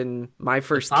 fucking My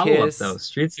First Follow-up Kiss. though,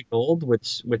 Streets of Gold,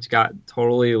 which got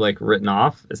totally like written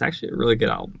off, is actually a really good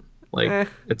album. Like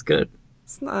it's good.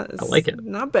 It's I like it.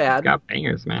 Not bad. It's got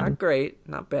bangers, man. Not great.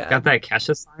 Not bad. Got that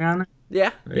Kesha song on it.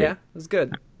 Yeah, Right. yeah, it was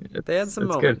good. They had some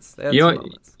It's moments. good. They had You some know,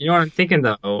 moments. you know what I'm thinking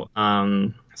though?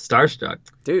 Starstruck.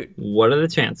 Dude, What are the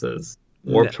chances?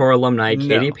 Warped No. Tour alumni No.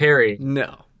 Katy Perry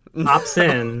no. pops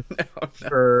in No.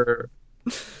 for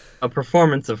a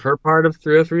performance of her part of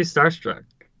 303 Starstruck.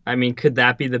 I mean, could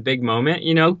that be the big moment?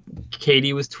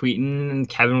 Katie was tweeting and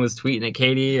Kevin was tweeting at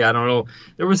Katie. I don't know.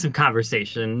 There was some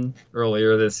conversation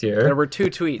earlier this year. There were two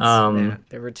tweets. man.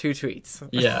 There were two tweets.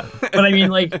 Yeah. But I mean,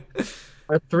 like,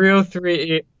 are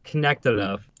 303 connected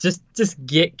enough? Just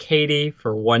get Katie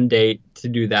for one date to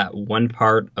do that one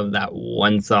part of that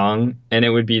one song, and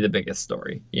it would be the biggest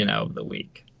story, of the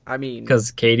week. I mean, Because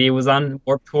Katie was on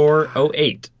Warped Tour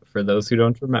 08 for those who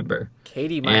don't remember.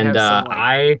 Katie might And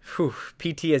have some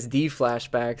PTSD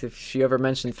flashbacks if she ever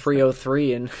mentioned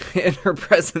 303 in her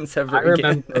presence ever I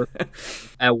again. remember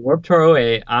at Warped Tour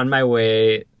 08 on my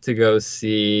way to go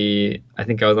see, I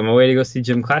think I was on my way to go see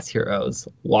Gym Class Heroes,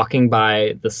 walking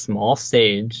by the small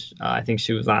stage. I think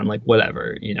she was on like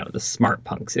whatever, the Smart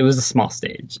Punks. It was a small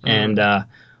stage. And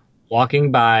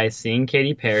walking by, seeing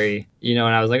Katy Perry, and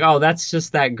I was like, oh, that's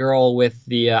just that girl with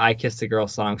the I Kissed a Girl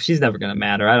song. She's never going to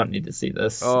matter. I don't need to see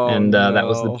this. Oh, and no. That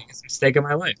was the biggest mistake of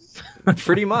my life.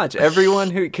 Pretty much. Everyone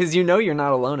who, because you're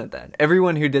not alone at that.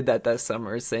 Everyone who did that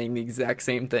summer is saying the exact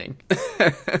same thing.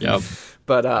 Yep.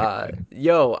 But, I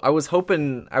was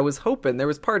hoping there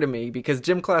was part of me, because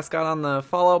Gym Class got on the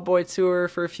Fall Out Boy tour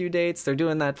for a few dates. They're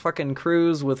doing that fucking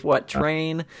cruise with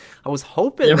Train. I was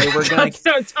hoping they were going to...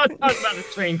 Don't talk about the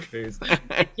train cruise.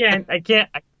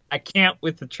 I can't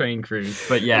with the train cruise,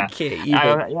 but yeah. I can't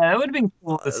either. It would have been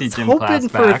cool to see Gym Class back. I was hoping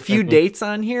for a few dates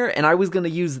on here, and I was going to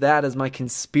use that as my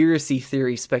conspiracy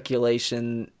theory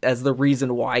speculation as the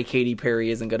reason why Katy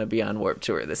Perry isn't going to be on Warped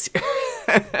Tour this year.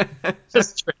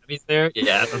 Just Travi's there?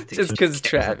 Yeah. Just because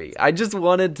Travi. I just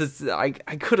wanted to... I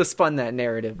could have spun that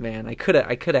narrative, man. I could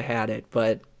have had it,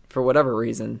 but... for whatever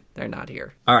reason, they're not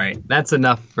here. All right, that's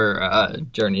enough for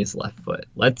Journey's left foot.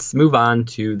 Let's move on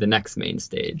to the next main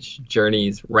stage,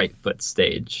 Journey's right foot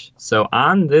stage. So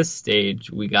on this stage,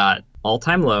 we got All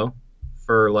Time Low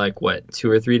for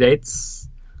 2 or 3 dates?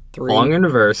 3. Falling in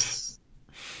Reverse,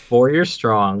 4 Year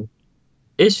Strong,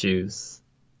 Issues,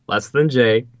 Less Than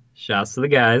Jake, shouts to the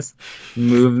guys,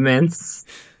 Movements,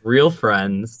 Real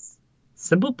Friends,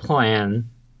 Simple Plan,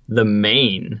 The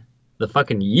Main, The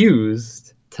Fucking Used,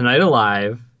 Tonight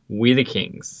Alive, We the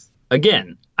Kings.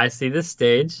 Again, I see this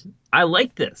stage. I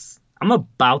like this. I'm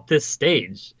about this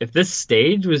stage. If this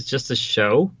stage was just a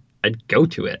show, I'd go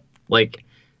to it.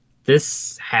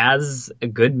 This has a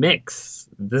good mix.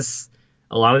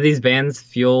 A lot of these bands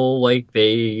feel like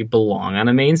they belong on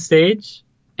a main stage,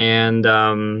 and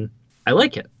I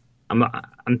like it.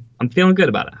 I'm feeling good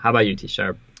about it. How about you,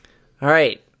 T-Sharp? All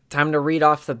right. Time to read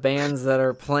off the bands that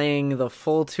are playing the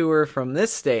full tour from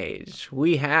this stage.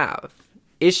 We have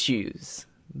Issues,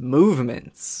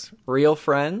 Movements, Real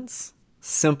Friends,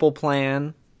 Simple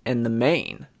Plan, and The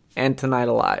Main, and Tonight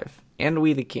Alive, and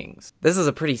We the Kings. This is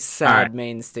a pretty sad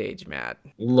main stage, Matt.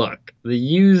 Look, the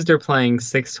Used are playing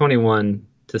 6:21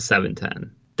 to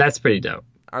 7:10. That's pretty dope.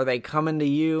 Are they coming to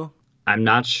you? I'm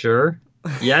not sure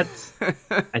yet.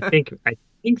 I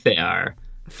think they are,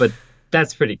 but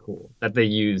that's pretty cool that the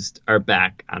Used are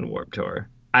back on Warped Tour.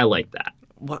 I like that.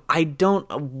 Well,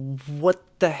 what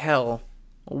the hell?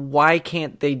 Why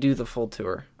can't they do the full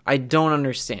tour? I don't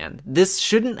understand. This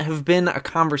shouldn't have been a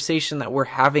conversation that we're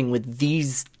having with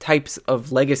these types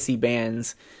of legacy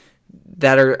bands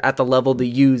that are at the level the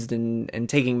Used and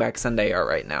Taking Back Sunday are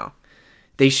right now.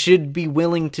 They should be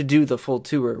willing to do the full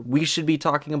tour. We should be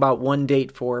talking about one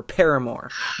date for Paramore,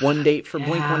 one date for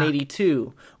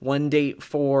Blink-182, one date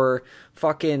for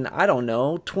fucking, I don't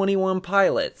know, 21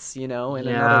 Pilots, in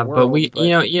another world. But we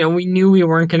knew we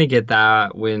weren't going to get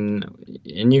that and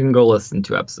you can go listen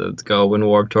to episodes ago when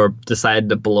Warped Tour decided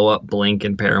to blow up Blink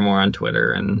and Paramore on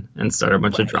Twitter and start a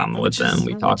bunch of drama with them.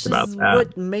 We talked about that.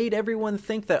 What made everyone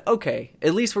think that, okay,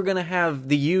 at least we're going to have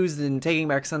the Used and Taking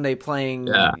Back Sunday playing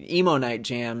emo night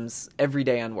jams every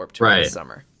day on Warped Tour this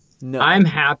summer. No. I'm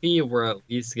happy we're at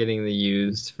least getting the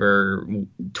Used for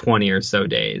 20 or so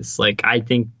days. I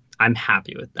think I'm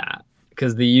happy with that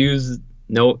because the Used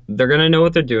they're going to know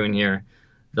what they're doing here.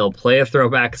 They'll play a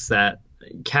throwback set.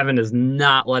 Kevin is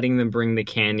not letting them bring the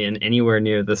Canyon anywhere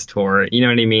near this tour. You know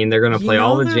what I mean? They're going to play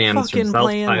all the jams from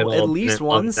self-titled. At least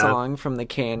one song from the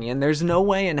Canyon. There's no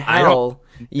way in hell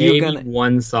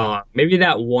one song. Maybe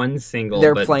that one single.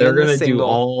 They're but playing they're going to the do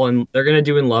single. they're going to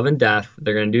do In Love and Death.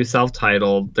 They're going to do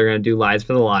self-titled. They're going to do Lies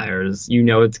for the Liars.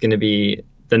 It's going to be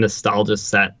the nostalgia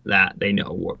set that they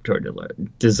know Warped Tour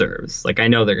deserves. I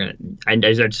know they're going to... I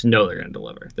just know they're going to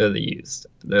deliver. They're the Used.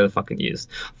 They're the fucking Used.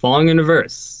 Falling in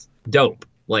Reverse. Dope.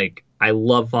 I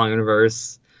love Falling in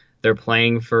Reverse. They're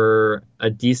playing for a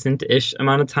decent-ish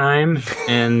amount of time.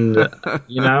 And,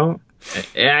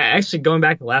 actually going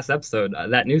back to last episode,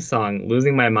 that new song,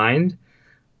 Losing My Mind,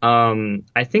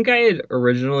 I think I had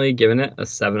originally given it a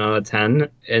 7 out of 10,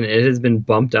 and it has been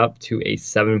bumped up to a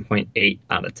 7.8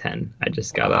 out of 10. I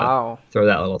just gotta throw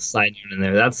that little side note in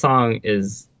there. That song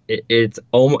is, it's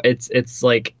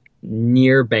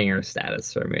near banger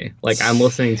status for me. I'm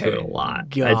listening to it a lot.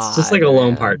 It's just a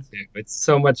lone part too. It's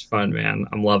so much fun, man.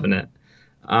 I'm loving it.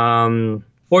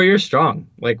 4 Years Strong.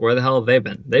 Like, where the hell have they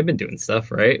been? They've been doing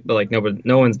stuff, right? But like, no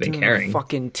one's been Doing a caring.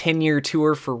 fucking 10-year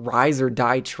tour for Rise or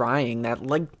Die Trying. That,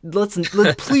 like, let's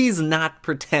please not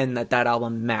pretend that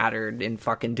album mattered in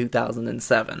fucking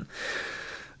 2007.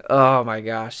 Oh my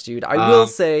gosh, dude. I will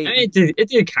say, I mean, it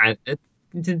did kind of,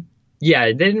 it did, yeah,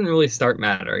 it didn't really start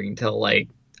mattering until like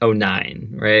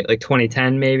 '09, right? Like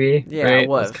 2010 maybe, yeah, right?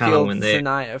 what, Was kind of when they,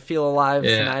 Feel Alive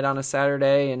yeah, Tonight on a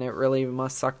Saturday, and it really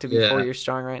must suck to be 4 yeah, Years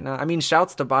Strong right now. I mean,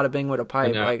 shouts to Bada Bing with a I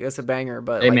Pipe. know. Like, it's a banger,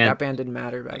 but Hey like, man, that band didn't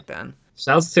matter back then.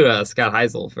 shouts to Scott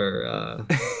Heisel for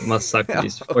must suck to be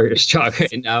 4 Years Strong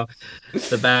right now.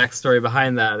 The backstory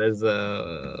behind that is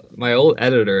my old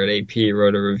editor at AP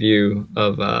wrote a review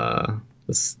of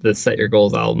the Set Your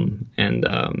Goals album, and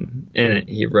in it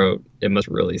he wrote, "It must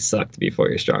really suck to be 4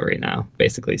 Years Strong right now,"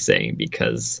 basically saying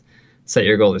because Set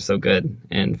Your Goals are so good,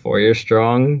 and 4 Years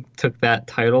Strong took that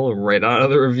title right out of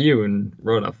the review and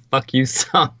wrote a fuck you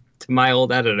song to my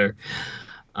old editor.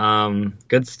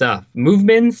 Good stuff.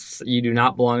 Movements, you do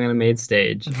not belong on a main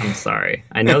stage. I'm sorry.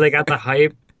 I know they got the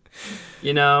hype,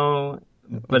 you know,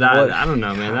 but I don't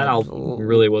know, man. That album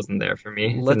really wasn't there for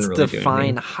me. It Let's didn't really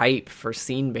define do hype for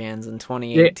scene bands in anything.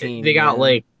 2018. They got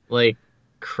man. like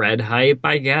cred hype,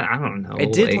 I guess. I don't know.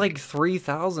 It did like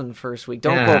 3,000 first week.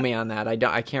 Don't Yeah, quote me on that.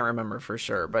 I can't remember for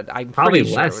sure, but I'm probably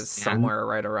pretty sure it less, was man. somewhere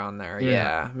right around there. Yeah.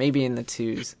 Yeah, maybe in the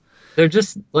twos. They're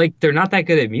just like they're not that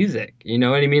good at music. You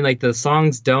know what I mean? Like the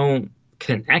songs don't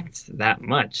connect that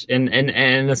much. And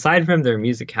aside from their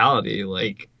musicality,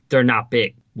 like they're not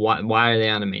big. Why are they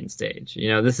on a main stage? You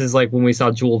know, this is like when we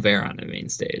saw Jewel Vera on a main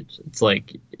stage. It's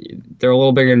like they're a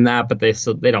little bigger than that, but they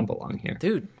don't belong here.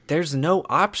 Dude, there's no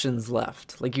options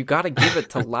left. Like, you got to give it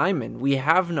to Lyman. We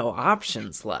have no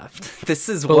options left. This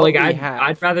is But what like we I'd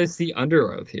have. rather see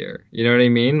Under Oath here. You know what I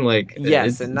mean? Like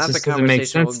Yes, it and that's a just doesn't make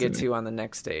conversation we'll sense get to me. to on the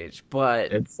next stage.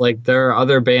 But It's like there are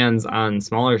other bands on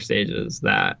smaller stages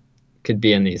that could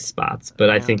be in these spots. But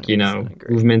I think, you know, 100%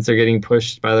 agree. movements are getting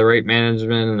pushed by the right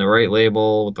management and the right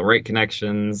label with the right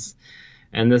connections.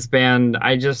 And this band,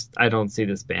 I don't see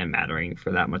this band mattering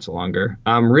for that much longer.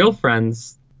 Real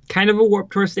Friends, kind of a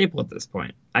Warped Tour staple at this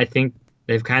point. I think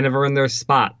they've kind of earned their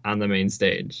spot on the main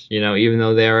stage. You know, even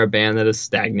though they are a band that has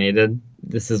stagnated,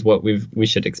 this is what we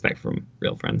should expect from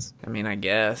Real Friends. I mean, I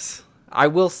guess. I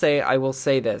will say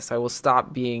this. I will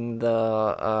stop being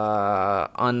the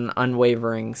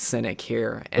unwavering cynic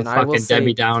here, and The I will fucking say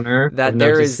Debbie Downer that of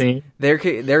there Note to is Scene.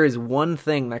 there is one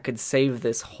thing that could save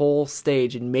this whole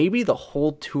stage and maybe the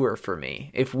whole tour for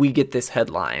me if we get this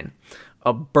headline: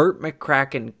 a Burt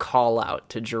McCracken call out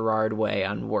to Gerard Way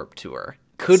on Warped Tour.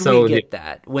 Could So we get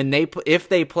that when if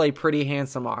they play Pretty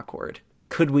Handsome Awkward?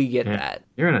 Could we get that?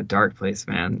 You're in a dark place,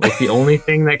 man. Like the only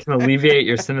thing that can alleviate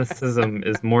your cynicism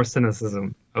is more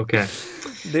cynicism. Okay.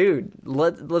 Dude,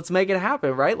 let's make it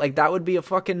happen, right? Like, that would be a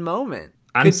fucking moment.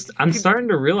 I'm starting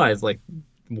to realize like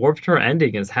Warped Tour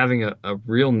ending is having a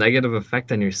real negative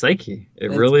effect on your psyche.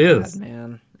 It really bad, is.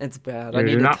 man. It's bad. I You're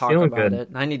need to not talk feeling about good. it.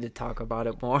 I need to talk about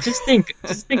it more. Just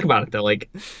think about it though. Like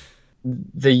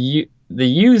the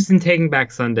Used and Taking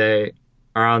Back Sunday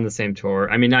are on the same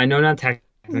tour. I mean, I know not technically.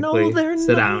 No, they're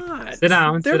Sit not. down. Sit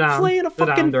down. They're Sit down. playing a Sit down.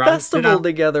 fucking Sit festival down.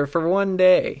 together for one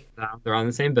day. They're on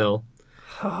the same bill.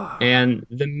 And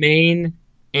the Main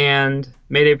and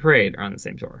Mayday Parade are on the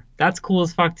same tour. That's cool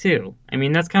as fuck too. I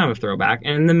mean, that's kind of a throwback.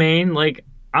 And the Main, like,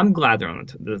 I'm glad they're on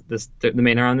the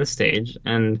Main are on this stage.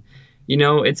 And you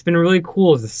know, it's been really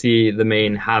cool to see the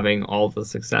Main having all the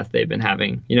success they've been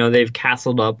having. You know, they've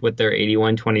castled up with their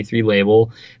 8123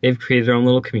 label. They've created their own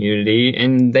little community,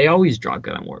 and they always draw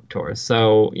good on Warped Tour.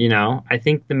 So, you know, I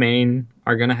think the Main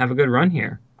are going to have a good run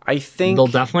here. I think They'll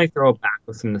definitely throw it back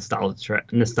with some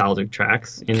nostalgic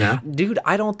tracks, you know? dude,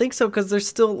 I don't think so, because they're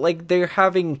still like they're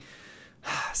having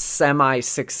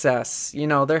semi-success. You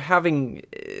know, they're having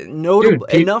notable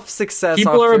Dude, enough success.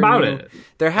 people off are their about new, it.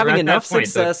 They're having They're at enough that point,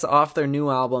 success off their new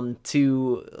album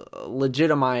to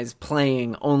legitimize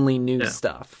playing only new Yeah.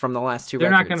 stuff from the last two They're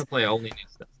records. not going to play only new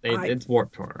stuff. It's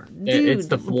Warped Tour. Dude, It's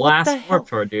the what last the hell? Warped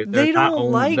Tour, dude. They They're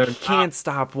don't like Can't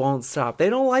Stop, Won't Stop. They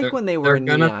don't like when they were They're in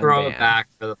gonna Neon throw Band. it back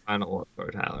for the final Warped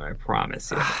Tour, Tyler. I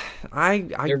promise you.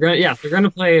 They're They're gonna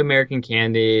play American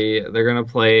Candy. They're gonna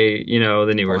play, you know,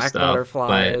 the newer Black stuff.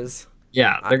 Butterflies. But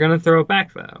yeah, they're gonna throw it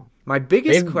back though. My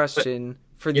biggest They've- question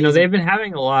for You know, these, they've been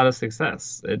having a lot of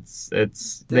success.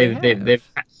 They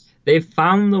They've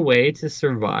found the way to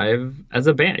survive as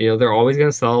a band. You know, they're always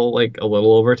gonna sell like a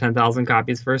little over 10,000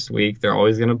 copies first week. They're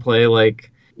always gonna play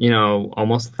like, you know,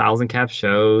 almost 1,000 cap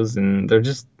shows, and they're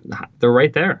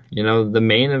right there. You know, the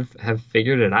Main have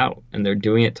figured it out, and they're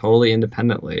doing it totally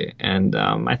independently. And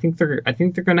I think they're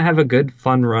gonna have a good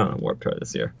fun run on Warped Tour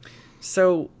this year.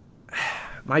 So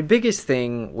my biggest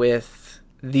thing with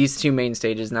these two main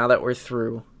stages, now that we're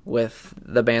through with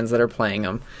the bands that are playing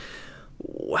them,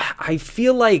 I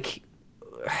feel like,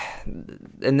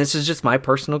 and this is just my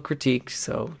personal critique,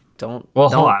 so don't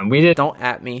hold on, don't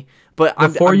at me. But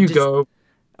before you go,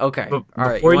 okay, all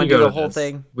right, you want to do the whole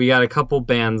thing? We got a couple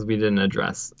bands we didn't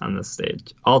address on this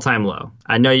stage. All Time Low.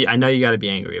 I know you got to be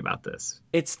angry about this.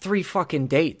 It's 3 fucking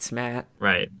dates, Matt.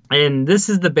 Right, and this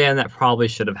is the band that probably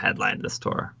should have headlined this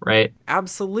tour, right?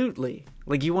 Absolutely.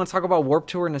 Like, you want to talk about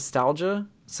Warped Tour nostalgia?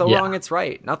 So Long It's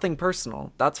Right. Nothing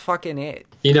personal. That's fucking it.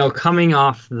 You know, coming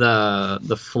off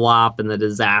the flop and the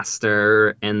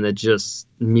disaster and the just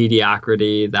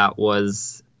mediocrity that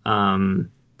was the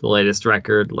latest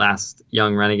record, Last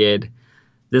Young Renegade,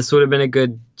 this would have been a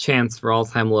good chance for All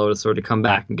Time Low to sort of come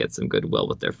back and get some goodwill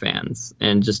with their fans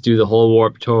and just do the whole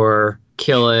Warped Tour,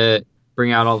 kill it,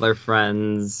 bring out all their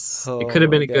friends. It could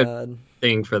have been a good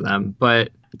thing for them.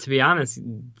 But to be honest,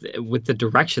 with the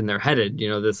direction they're headed, you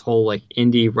know, this whole like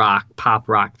indie rock, pop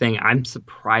rock thing, I'm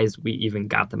surprised we even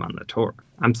got them on the tour.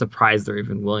 I'm surprised they're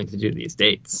even willing to do these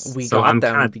dates. I'm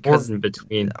kind of because in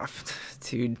between.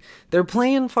 Dude, they're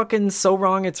playing fucking So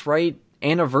Wrong It's Right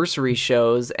anniversary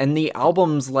shows, and the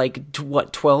album's like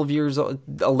 12 years old,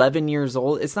 11 years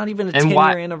old. It's not even a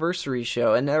 10-year anniversary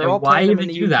show, and they're all playing them in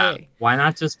the UK. That? Why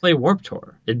not just play Warped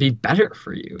Tour? It'd be better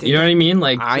for you. You know what I mean?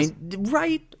 Like,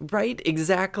 right,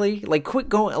 exactly. Like, quit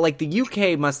going. Like, the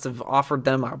UK must have offered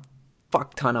them a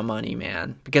fuck ton of money,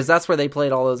 man, because that's where they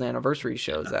played all those anniversary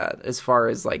shows at, as far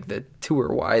as like the tour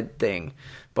wide thing.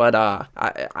 But I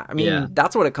mean,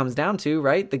 that's what it comes down to,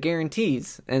 right? The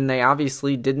guarantees, and they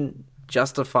obviously didn't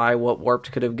justify what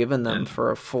Warped could have given them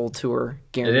for a full tour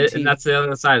guarantee. And that's the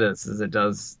other side of this, is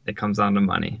it comes down to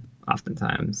money.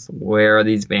 Oftentimes, where are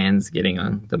these bands getting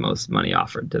the most money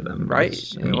offered to them? Right.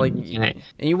 Which, and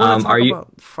you want to talk about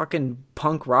fucking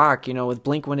punk rock, you know, with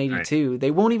Blink-182. Right.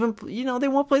 They won't even, they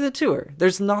won't play the tour.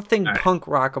 There's nothing punk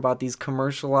rock about these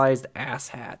commercialized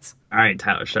asshats. All right,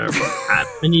 Tyler, shut up. I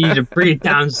need you to breathe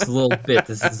down just a little bit.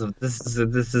 This is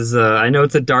I know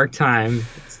it's a dark time.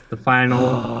 It's the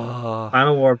final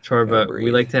Warped Tour, but we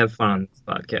like to have fun on this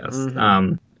podcast.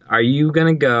 Mm-hmm. Are you going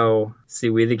to go see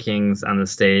We the Kings on the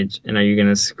stage, and are you going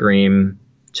to scream,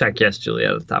 "Check Yes,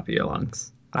 Juliet" at the top of your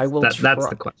lungs? That's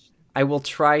the question. I will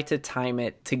try to time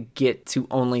it to get to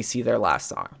only see their last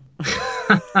song.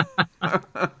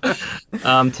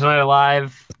 Tonight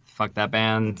Alive, fuck that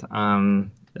band.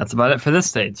 That's about it for this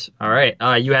stage. All right.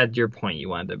 You had your point you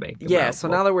wanted to make. Yeah, so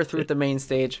now that we're through with the main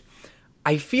stage,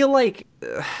 I feel like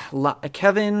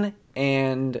Kevin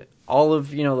and all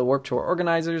of, the Warped Tour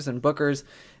organizers and bookers,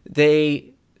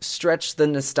 they stretched the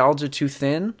nostalgia too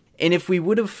thin. And if we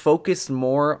would have focused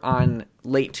more on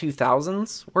late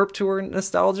 2000s Warped Tour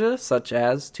nostalgia, such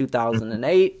as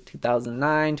 2008,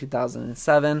 2009,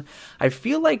 2007, I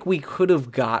feel like we could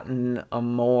have gotten a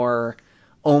more,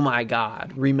 oh my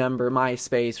God, remember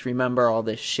MySpace, remember all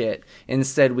this shit.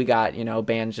 Instead, we got,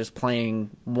 bands just playing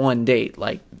one date,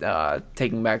 like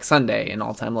Taking Back Sunday, and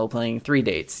All Time Low playing 3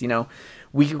 dates.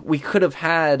 We could have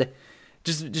had,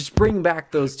 just bring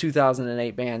back those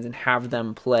 2008 bands and have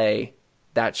them play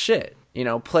that shit.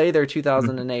 Play their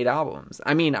 2008 albums.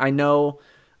 I mean, I know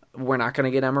we're not going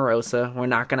to get Emarosa. We're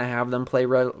not going to have them play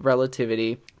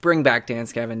Relativity. Bring back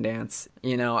Dance Gavin Dance.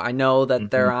 I know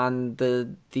that they're on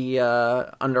the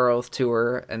Under Oath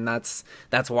tour, and that's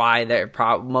why they're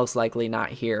most likely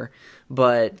not here.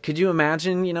 But could you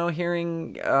imagine,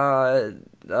 hearing Downtown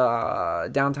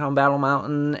Battle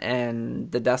Mountain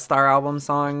and the Death Star album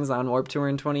songs on Warped Tour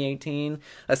in 2018?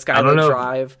 A Skylit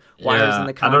Drive, Wires in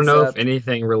the Concept. I don't know if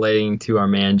anything relating to our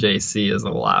man JC is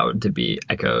allowed to be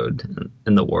echoed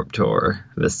in the Warped Tour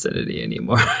vicinity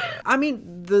anymore. I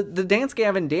mean, the Dance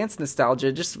Gavin Dance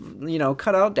nostalgia, just,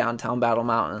 cut out Downtown Battle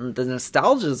Mountain. The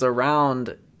nostalgia's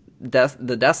around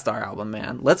the Death Star album,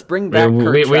 man. Let's bring back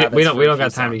Kurt Travis. We don't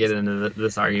got time to get into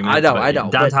this argument. I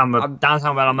know. Downtown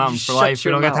Battle Mountain for life.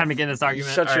 We don't got time to get into this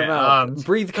argument. Shut your mouth.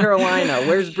 Breathe Carolina.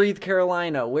 Where's Breathe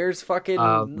Carolina? Where's fucking?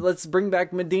 Let's bring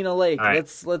back Medina Lake. Right.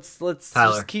 Let's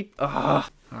Tyler, just keep. All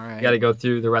right. We got to go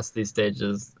through the rest of these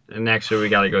stages, and actually we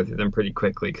got to go through them pretty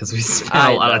quickly because we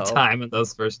spent a lot of time in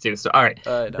those first two. So all right,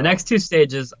 the next two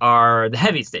stages are the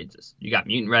heavy stages. You got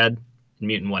Mutant Red and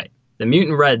Mutant White. The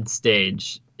Mutant Red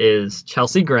stage is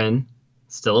Chelsea Grin,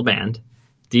 still a band.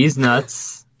 D's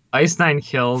Nuts, Ice Nine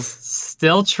Kills,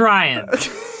 still trying.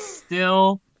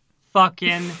 Still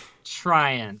fucking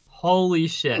trying. Holy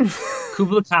shit.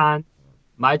 Kubla Khan,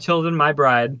 My Children, My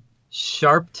Bride,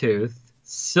 Sharp Tooth,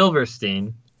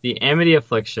 Silverstein, The Amity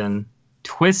Affliction,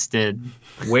 Twisted,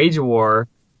 Wage War,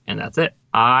 and that's it.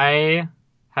 I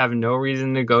have no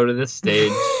reason to go to this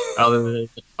stage other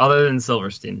other than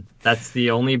Silverstein. That's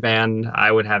the only band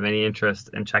I would have any interest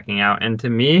in checking out. And to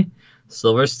me,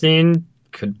 Silverstein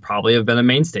could probably have been a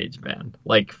main stage band.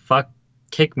 Like, fuck,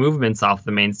 kick Movements off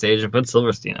the main stage and put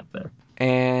Silverstein up there.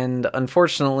 And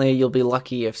unfortunately, you'll be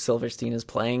lucky if Silverstein is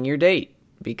playing your date,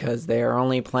 because they are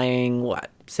only playing, what,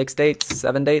 6 dates,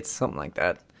 7 dates, something like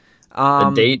that.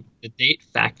 The date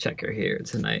fact checker here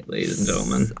tonight, ladies and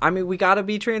gentlemen. I mean, we got to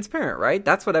be transparent, right?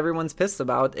 That's what everyone's pissed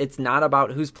about. It's not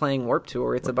about who's playing Warped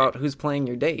Tour. It's about who's playing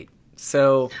your date.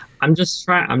 So I'm just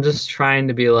trying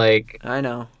to be like, I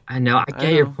know. I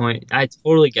get your point. I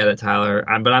totally get it, Tyler.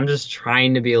 But I'm just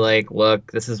trying to be like,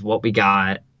 look, this is what we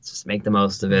got. Let's just make the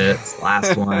most of it. It's the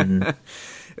last one.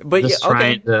 But just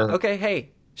okay,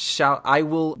 hey. I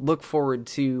will look forward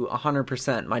to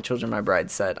 100% My Children, My Bride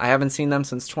set. I haven't seen them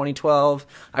since 2012.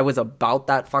 I was about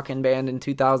that fucking band in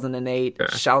 2008. Sure.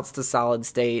 Shouts to Solid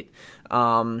State.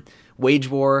 Wage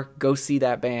War, go see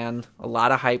that band. A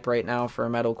lot of hype right now for a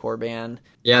metalcore band.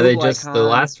 Yeah, the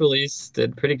last release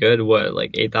did pretty good. What,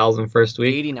 like 8,000 first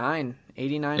week? 89.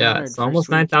 Yeah, it's almost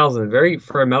 9,000. Very,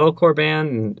 for a metalcore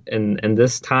band in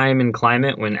this time and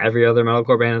climate when every other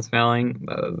metalcore band is failing,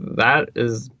 that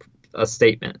is a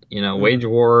statement. Wage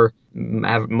War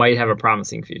might have a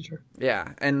promising future. Yeah,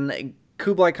 and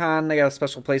Kublai Khan, they got a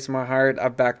special place in my heart.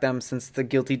 I've backed them since the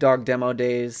Guilty Dog demo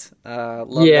days. Love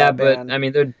that band. I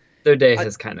mean, their day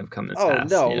has kind of come and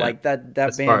passed. Oh no, like that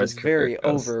band is very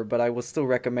over, but I will still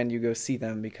recommend you go see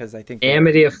them because I think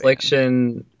Amity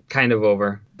Affliction kind of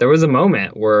over. There was a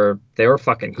moment where they were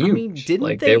fucking huge. I mean,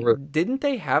 didn't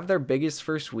they have their biggest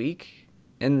first week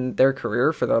in their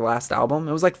career for their last album?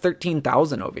 It was like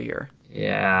 13,000 over here.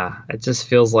 Yeah, it just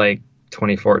feels like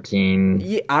 2014.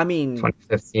 Yeah, I mean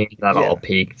 2015 that all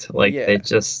peaked. Like they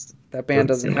just that band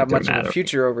doesn't have much of a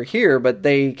future over here, but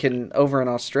they can over in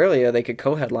Australia. They could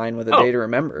co-headline with A Day to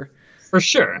Remember. For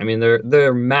sure. I mean,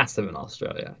 they're massive in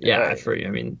Australia. Yeah, right. I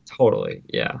mean, totally.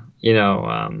 Yeah.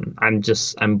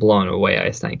 I'm blown away.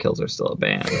 Ice Nine Kills are still a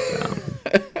band.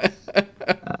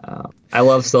 I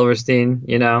love Silverstein,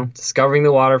 discovering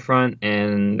the waterfront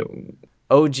and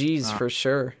OGs for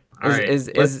sure.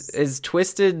 Is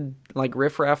Twisted like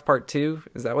Riff Raff Part 2?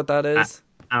 Is that what that is?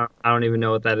 I don't even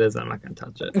know what that is. I'm not going to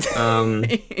touch it. All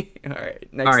right.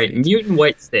 Stage. Mutant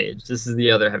White stage. This is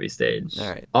the other heavy stage. All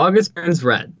right. August Burns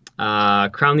Red.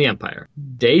 Crown the Empire.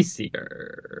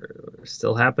 Dayseeker.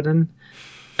 Still happening.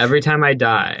 Every Time I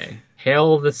Die.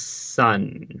 Hail the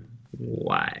Sun.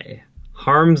 Why?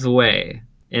 Harm's Way.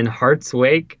 In Heart's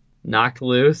Wake. Knocked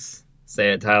Loose.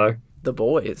 Say it, Tyler. The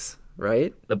Boys,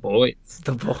 right? The Boys.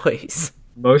 The Boys.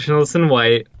 Motionless in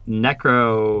White.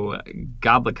 Necro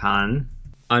Goblikon.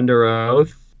 Under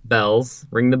Oath. Bells.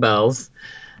 Ring the Bells.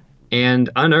 And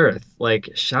Unearth. Like,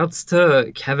 shouts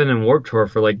to Kevin and Warped Tour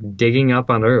for like digging up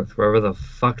Unearth wherever the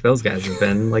fuck those guys have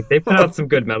been. Like, they put out some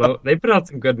good metal. They put out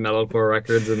some good metalcore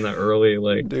records in the early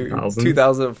 2000s.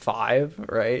 2005,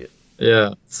 right?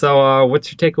 Yeah. So,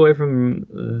 what's your takeaway from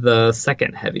the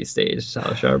second heavy stage,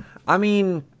 Tyler Sharp? I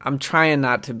mean, I'm trying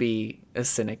not to be a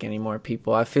cynic anymore,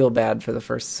 people. I feel bad for the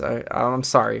first. I'm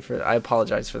sorry for. I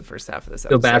apologize for the first half of this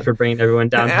episode. Feel bad for bringing everyone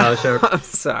down, Tyler Sharp. I'm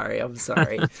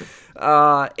sorry.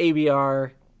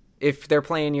 ABR, if they're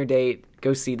playing your date,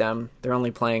 go see them. They're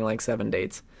only playing like 7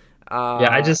 dates.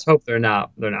 I just hope they're not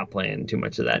playing too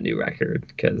much of that new record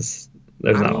because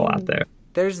there's not a lot there.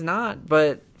 There's not,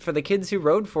 but for the kids who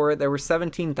rode for it, there were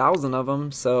 17,000 of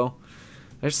them, so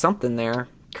there's something there.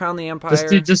 Crown the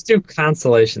Empire. Just do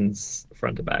consolations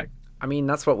front to back. I mean,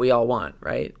 that's what we all want,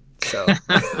 right? So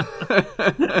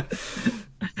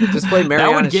just play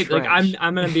Mariana's Trench. Like,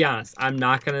 I'm gonna be honest. I'm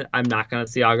not gonna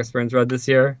see August Burns Red this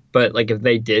year. But like, if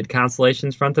they did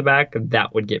consolations front to back,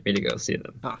 that would get me to go see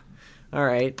them. All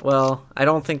right. Well, I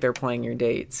don't think they're playing your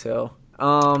date. So,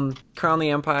 Crown the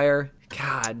Empire.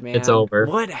 God, man, it's over.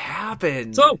 What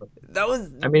happened? It's over.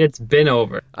 I mean, it's been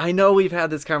over. I know we've had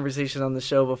this conversation on the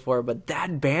show before, but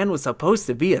that band was supposed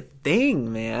to be a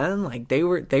thing, man. Like they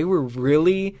were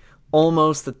really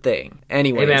almost a thing.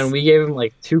 Anyways, hey man, we gave them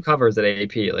like 2 covers at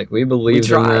AP. Like we believed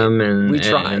in them,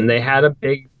 and they had a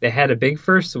big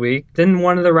first week. Didn't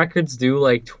one of the records do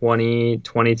like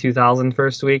 22,000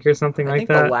 first week or something like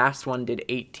that? I think the last one did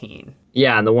 18.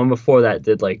 Yeah, and the one before that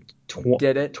did like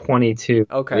 22.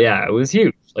 Okay. Yeah, it was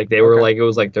huge. Like they were like, it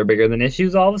was like they're bigger than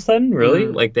Issues all of a sudden. Really?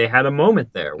 Like they had a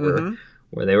moment there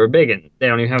where they were big, and they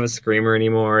don't even have a screamer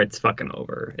anymore. It's fucking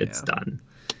over. It's Yeah. done.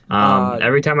 Uh,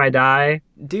 Every time I die,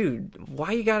 Dude,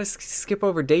 why you gotta skip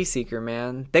over Dayseeker,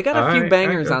 man? They got all a few right,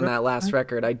 bangers all on right, that last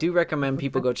record. I do recommend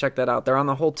people go check that out. They're on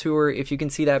the whole tour. If you can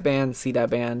see that band, see that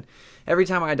band. Every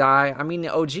Time I Die, I mean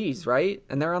the OGs, right?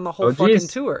 And they're on the whole Oh, fucking geez.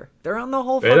 tour. They're on the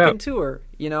whole Straight fucking up. tour.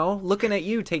 You know, looking at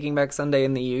you, Taking Back Sunday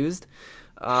in the Used.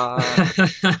 Uh,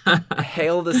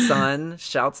 Hail the Sun.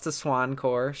 Shouts to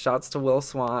Swancore. Shouts to Will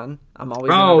Swan. I'm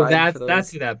always gonna Oh, ride for that's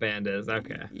those. who that band is.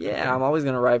 Okay. Yeah, I'm always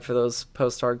gonna ride for those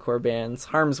post-hardcore bands.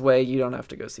 Harm's Way, you don't have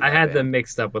to go see I that had band. them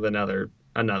mixed up with another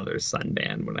Sun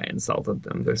band when I insulted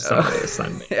them. There's Sunday a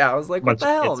Sun band. Yeah, I was like, what Bunch the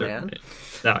of hell, kids are man? in it.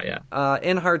 Oh yeah.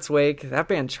 In Heart's Wake, that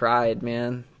band tried,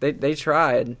 man. They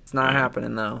tried. It's not Yeah.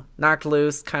 happening though. Knocked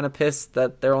Loose, kind of pissed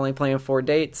that they're only playing 4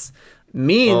 dates.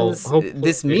 Well, This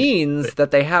hopefully means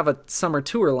that they have a summer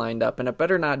tour lined up, and it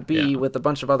better not be Yeah. with a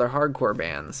bunch of other hardcore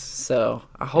bands. So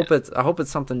I hope it's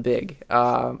something big.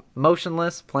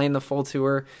 Motionless playing the full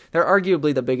tour. They're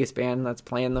arguably the biggest band that's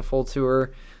playing the full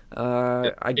tour.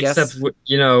 I guess. Except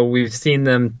we've seen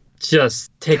them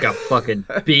just take a fucking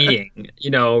beating,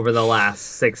 over the last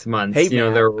 6 months. Hey,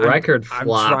 man, Their record I'm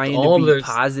flopped. trying All to be those,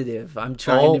 positive. I'm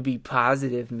trying to be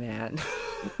positive, man.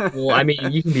 well, I mean,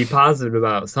 you can be positive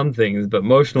about some things, but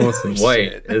Motionless in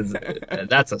White Shit. is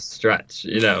that's a stretch.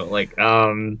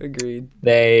 Agreed.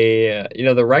 They,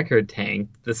 the record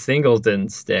tanked. The singles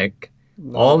didn't stick.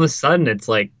 No. All of a sudden, it's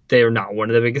like they're not one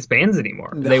of the biggest bands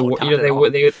anymore. No, They were, not at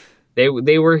all.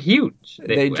 they were huge.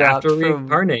 They dropped after from-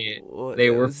 Reincarnate.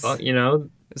 They were,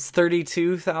 It's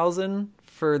 32,000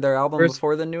 for their album First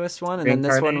before the newest one, and then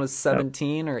this one Reincarnate, was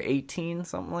 17 or 18,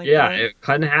 something like yeah, that. it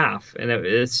cut in half, and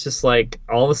it's just like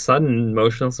all of a sudden,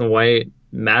 Motionless in White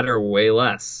matter way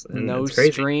less, and No it's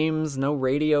crazy. streams, no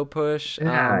radio push.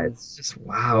 Yeah, it's just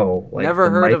wow. Like never the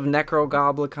heard mic- of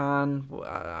Necrogoblicon.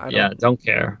 I don't, Yeah, don't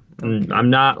care. I'm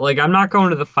not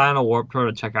going to the final Warped Tour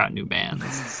to check out new bands.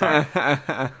 Sorry. Get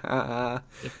the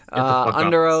fuck off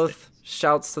Under the Oath.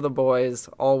 Shouts to the boys,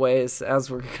 always, as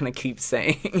we're gonna keep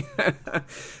saying.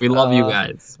 We love you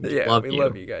guys. Yeah, love we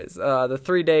love you guys. The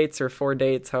 3 dates or 4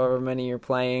 dates, however many you're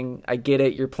playing. I get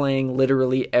it. You're playing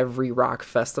literally every rock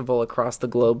festival across the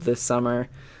globe this summer.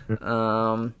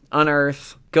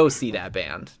 Unearth, go see that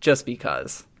band. Just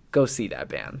because. Go see that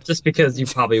band. Just because you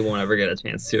probably won't ever get a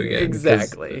chance to again. 'cause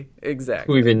Exactly.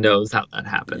 Who even knows how that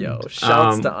happened? Yo,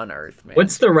 shouts Um, to Unearth, man.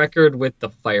 What's the record with the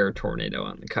fire tornado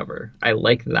on the cover? I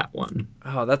like that one.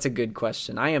 Oh, that's a good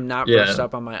question. I am not Yeah. brushed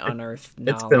up on my Unearth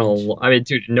knowledge. It's been I mean,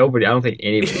 dude, nobody. I don't think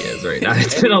anybody is right now.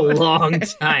 It's been a long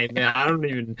time,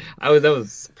 man. I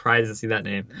was surprised to see that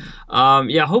name.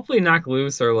 Yeah. Hopefully, Knock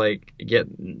Loose or like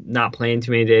not playing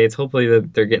too many dates. Hopefully,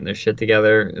 they're getting their shit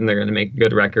together and they're gonna make a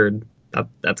good record.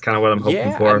 That's kind of what I'm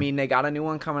hoping for. I mean, they got a new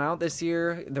one coming out this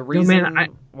year. The reason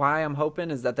why I'm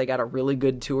hoping is that they got a really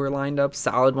good tour lined up,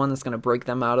 solid one that's going to break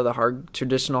them out of the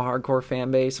traditional hardcore fan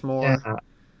base more. Yeah.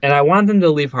 And I want them to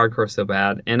leave hardcore so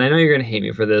bad. And I know you're gonna hate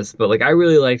me for this, but like I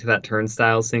really liked that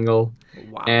Turnstile single,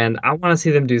 Wow. and I want to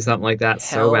see them do something like that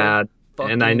so Hell bad.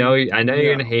 And I know you're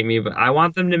no. gonna hate me, but I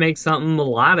want them to make something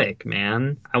melodic,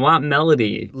 man. I want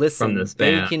melody Listen, from this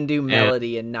band. they can do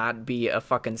melody and not be a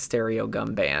fucking stereo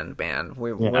gum band, man.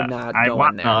 We're not I going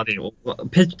want there. melody.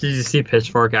 Did you see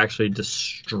Pitchfork actually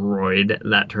destroyed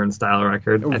that Turnstile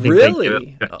record? I think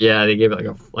Really? They gave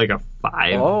it like a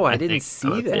 5. Oh, I think. didn't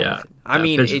see that. Yeah. I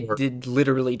mean, it Pitchfork. did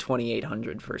literally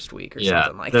 2,800 first week or Yeah,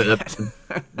 something like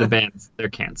that. the bands, they're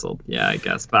canceled. Yeah, I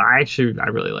guess. But I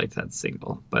really liked that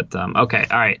single. But okay,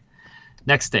 all right.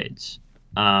 Next stage.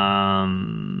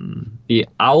 The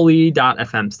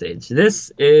Owly.fm stage.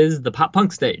 This is the pop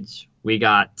punk stage. We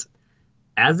got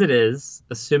As It Is,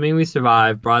 Assuming We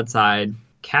Survive, Broadside,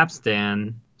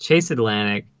 Capstan, Chase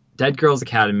Atlantic, Dead Girls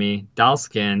Academy,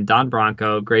 Dollskin, Don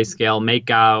Bronco, Grayscale,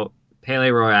 Makeout, Pele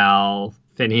Royale,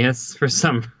 Phineas for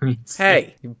some reason.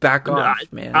 Hey, you back off,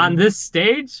 man. On this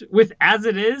stage with As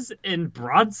It Is in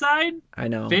Broadside, I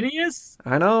know. Phineas,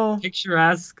 I know.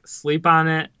 Picturesque, Sleep on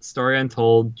It, Story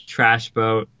Untold, Trash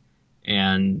Boat,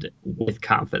 and With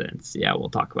Confidence. Yeah, we'll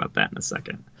talk about that in a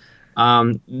second.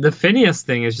 The Phineas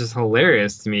thing is just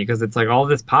hilarious to me because it's like all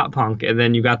this pop punk, and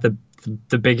then you got the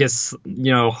biggest,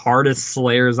 hardest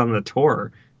slayers on the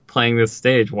tour playing this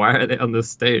stage. Why are they on this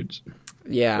stage?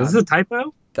 Yeah. Is this a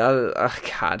typo?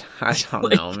 God, I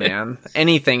don't know, man.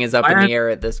 Anything is up in the air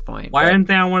at this point. Why aren't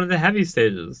they on one of the heavy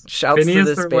stages? Shouts Phineas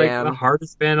to this are band. like the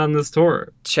hardest band on this tour.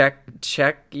 Check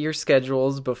your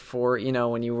schedules before,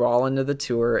 when you roll into the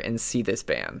tour and see this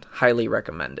band. Highly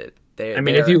recommend it.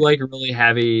 If you like really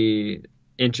heavy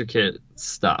intricate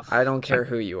stuff. I don't care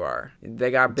who you are. They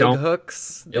got big Don't-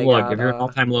 hooks. They Look, got, if you're an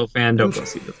all-time low fan, don't go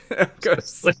see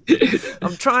this.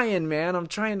 I'm trying, man. I'm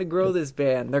trying to grow this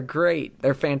band. They're great.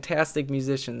 They're fantastic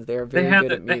musicians. They're very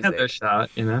good at They had their music. shot,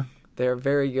 you know. They're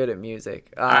very good at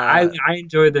music. I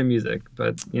enjoyed their music,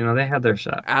 but you know they had their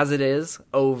shot. As it is,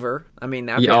 Over. I mean,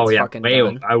 that Yeah, band's fucking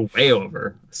done. way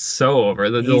over, so over.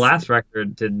 The He's- last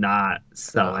record did not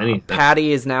sell anything.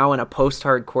 Patty is now in a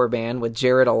post-hardcore band with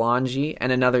Jared Alonji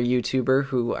and another YouTuber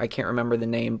who I can't remember the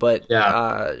name, but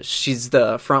Yeah. she's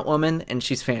the front woman and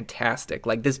she's fantastic.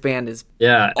 Like, this band is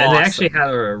Yeah, and they awesome. actually had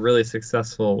a really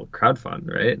successful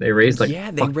crowdfund, right? They raised like they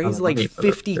fuck ton raised of like money for that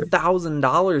record. $50,000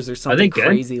 or Are something they good?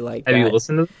 crazy like Have that. you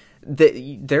listened to them?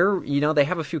 They're they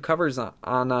have a few covers on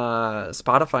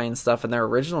Spotify and stuff, and their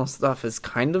original stuff is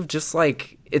kind of just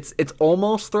like it's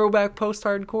almost throwback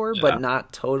post-hardcore, Yeah. but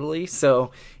not totally. So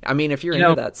I mean, if you're You into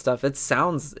know- that stuff, it's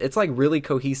like really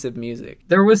cohesive music.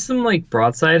 There was some like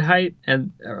broadside hype,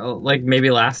 and like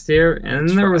maybe last year, and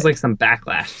then there was tried. like some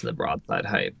backlash to the broadside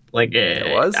hype. Like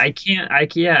There was? I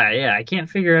can't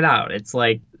figure it out. It's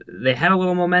like they had a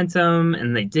little momentum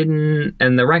and they didn't,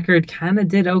 and the record kind of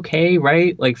did okay,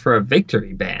 right? Like for a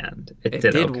Victory band, it It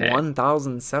did did okay.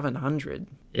 1,700.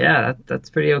 Yeah, that's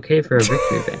pretty okay for a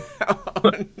Victory band.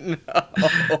 Oh,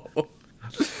 no.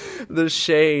 The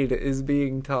shade is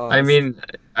being tossed. I mean,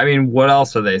 what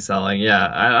else are they selling? Yeah,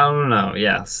 I don't know.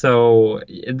 Yeah, so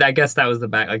I guess that was the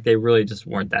back. Like they really just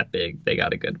weren't that big. They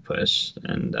got a good push,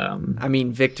 and I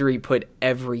mean, Victory put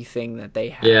everything that they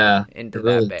had Yeah, into it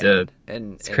really that band. did.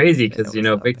 And it's crazy and because it was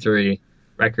nothing. Victory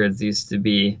Records used to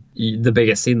be the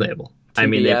biggest scene label. I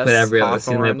mean, they TBS, put every other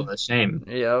scene Hawthorne. label to shame.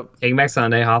 Yep. Taking Back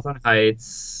Sunday, Hawthorne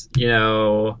Heights,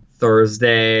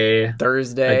 Thursday,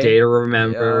 Thursday. A Day to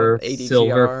Remember, yeah, ADGR,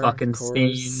 Silver fucking of course.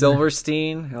 Scene.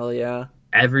 Silverstein, hell yeah.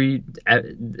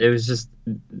 It was just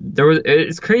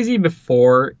it's crazy.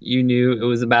 Before you knew it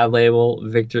was a bad label,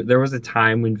 there was a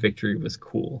time when Victory was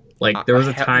cool. Like there was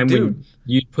a time when dude.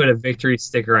 you'd put a Victory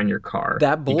sticker on your car.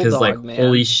 That because like Bulldog, man.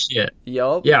 holy shit,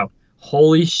 Yup. yeah,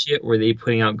 holy shit, were they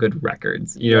putting out good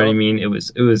records? You know what I Yup. mean? It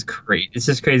was great. It's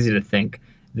just crazy to think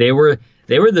they were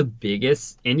the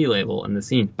biggest indie label in the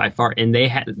scene by far, and they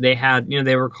had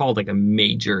they were called like a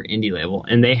major indie label,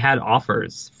 and they had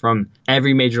offers from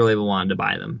every major label wanted to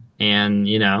buy them, and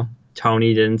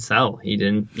Tony didn't sell. He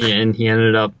didn't, and he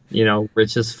ended up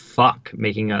rich as fuck,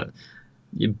 making a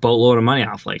boatload of money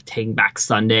off like Taking Back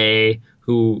Sunday,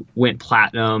 who went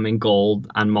platinum and gold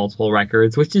on multiple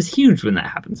records, which is huge when that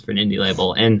happens for an indie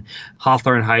label. And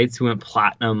Hawthorne Heights, who went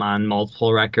platinum on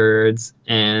multiple records,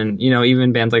 and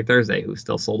even bands like Thursday, who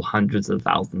still sold hundreds of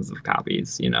thousands of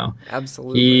copies.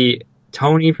 Absolutely.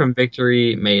 Tony from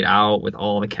Victory made out with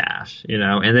all the cash,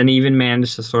 and then even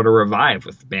managed to sort of revive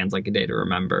with bands like A Day to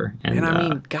Remember. And I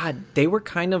mean, God, they were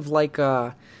kind of like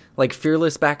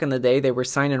Fearless back in the day. They were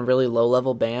signing really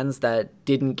low-level bands that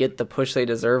didn't get the push they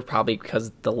deserve, probably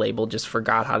because the label just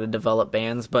forgot how to develop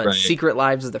bands. But Right. Secret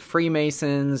Lives of the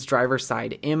Freemasons, Driver's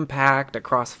Side Impact,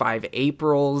 Across 5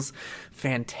 Aprils,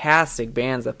 fantastic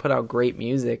bands that put out great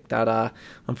music that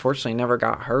unfortunately never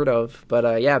got heard of.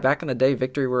 But yeah, back in the day,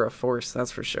 Victory were a force,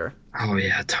 that's for sure. Oh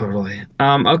yeah, totally.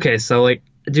 Okay, so like,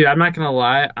 dude, I'm not gonna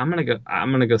lie, I'm gonna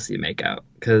go see Makeout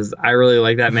because I really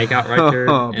like that Makeout record,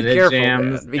 Oh, be and it careful,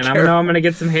 jams. man. Be And I careful. know I'm gonna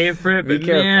get some hate for it, Be but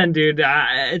careful. man, dude,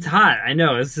 it's hot. I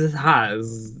know it's just hot.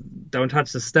 Don't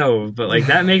touch the stove, but like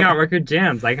that Makeout record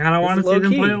jams. I kind of want to see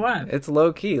them play it live. It's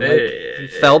low key. Like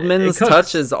It Feldman's cooks.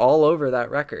 touch is all over that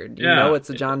record. You Yeah. know it's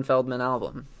a John Feldman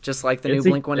album, just like the new It's a-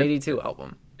 Blink 182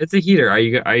 album. It's a heater. Are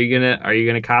you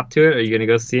gonna cop to it? Are you gonna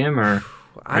go see him or?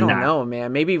 I don't know,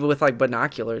 man. Maybe with like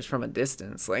binoculars from a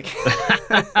distance. Like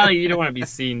You don't want to be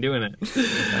seen doing it.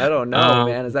 I don't know,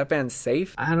 man. Is that band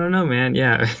safe? I don't know, man.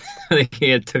 Yeah, they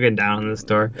took it down in the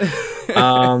store.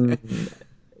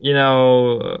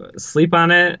 Sleep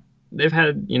on It. They've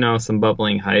had, some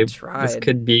bubbling hype. Tried. This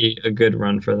could be a good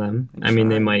run for them. I mean,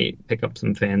 they Tried. might pick up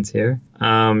some fans here.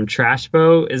 Trash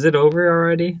Boat, is it over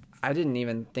already? I didn't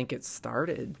even think it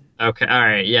started. Okay, all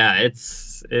right, yeah.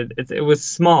 It was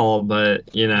small, but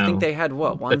I think they had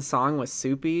one song with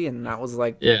Soupy, and that was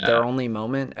like Yeah. their only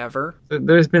moment ever.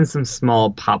 there's been some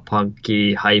small pop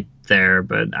punky hype there,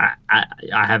 but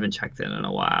I haven't checked in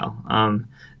a while.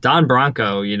 Don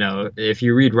Bronco, if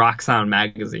you read Rock Sound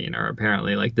magazine, are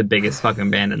apparently like the biggest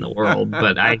fucking band in the world,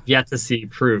 but I've yet to see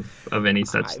proof of any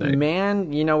such thing.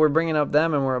 Man, we're bringing up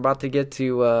them, and we're about to get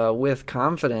to With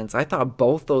Confidence. I thought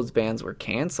both those bands were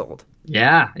canceled.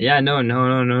 Yeah,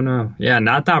 no. Yeah,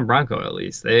 not Don Bronco at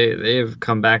least. They've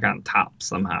come back on top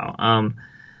somehow.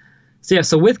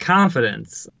 So with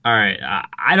confidence, all right,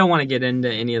 I don't want to get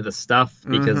into any of the stuff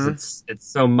because it's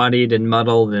so muddied and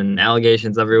muddled and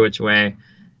allegations every which way,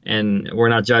 and we're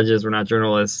not judges, we're not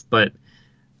journalists, but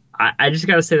I just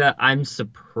got to say that I'm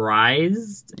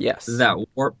surprised that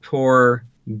Warped Tour,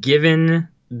 given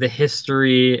the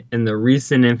history and the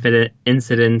recent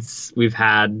incidents we've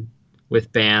had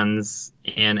with bands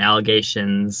and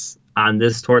allegations on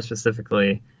this tour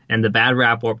specifically, and the bad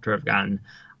rap Warped Tour have gotten.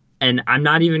 And I'm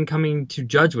not even coming to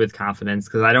judge with confidence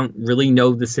because I don't really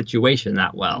know the situation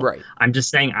that well. Right. I'm just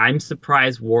saying I'm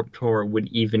surprised Warped Tour would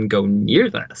even go near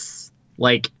this.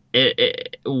 Like,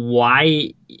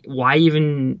 why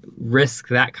even risk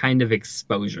that kind of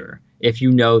exposure if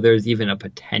you know there's even a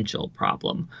potential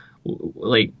problem?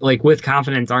 Like with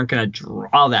confidence aren't going to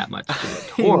draw that much to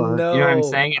the tour. You know what I'm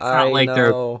saying? It's not like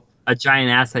they're a giant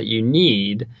asset you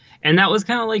need. And that was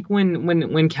kind of like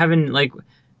when Kevin like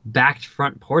backed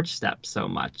Front Porch Step so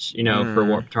much, you know, for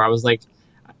Warped Tour. I was like,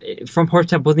 Front Porch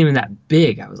Step wasn't even that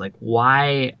big. I was like,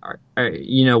 why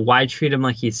why treat him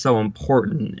like he's so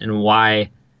important, and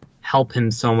why help him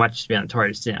so much to be on tour? I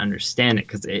just didn't understand it,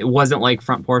 because it wasn't like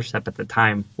Front Porch Step at the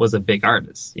time was a big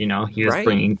artist. You know, he was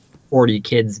bringing 40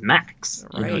 kids max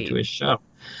to his show.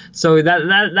 So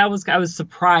that was, I was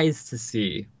surprised to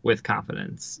see with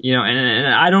confidence, you know, and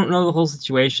I don't know the whole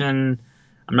situation.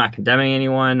 I'm not condemning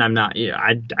anyone. I'm not,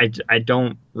 I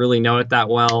don't really know it that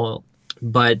well,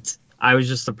 but I was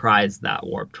just surprised that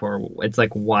Warped Tour, it's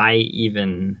like, why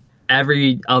even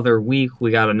every other week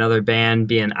we got another band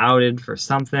being outed for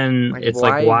something.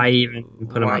 Like, why even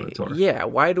put them on the tour? Yeah.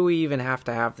 Why do we even have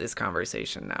to have this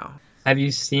conversation now? Have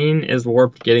you seen, is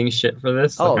Warped getting shit for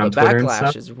this? Oh, the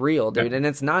backlash is real, dude. Yeah. And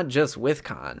it's not just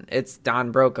WithCon. It's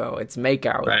Don Broco. It's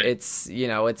Makeout. Right. It's,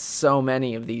 it's so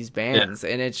many of these bands.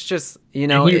 Yeah. And it's just,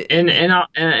 and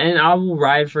I will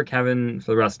ride for Kevin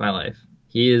for the rest of my life.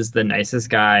 He is the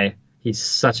nicest guy. He's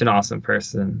such an awesome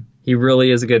person. He really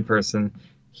is a good person.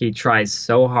 He tries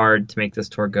so hard to make this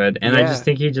tour good. And I just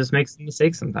think he just makes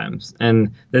mistakes sometimes.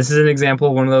 And this is an example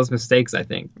of one of those mistakes, I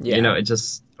think. Yeah. It's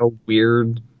just a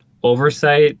weird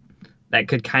oversight that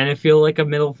could kind of feel like a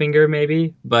middle finger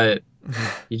maybe, but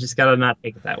you just gotta not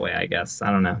take it that way, I guess. I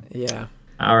don't know. Yeah.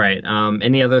 All right.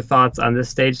 Any other thoughts on this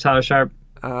stage, Tyler Sharp?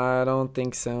 I don't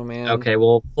think so, man. Okay,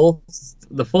 well,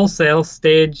 the Full Sail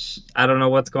stage, I don't know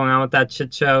what's going on with that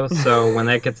shit show, so when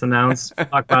that gets announced, we'll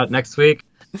talk about it next week.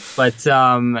 But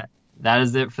that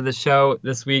is it for the show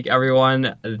this week,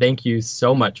 everyone. Thank you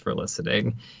so much for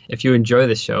listening. If you enjoy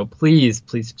the show, please,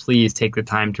 please, please take the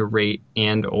time to rate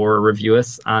and or review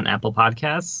us on Apple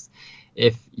Podcasts.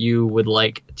 If you would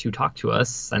like to talk to us,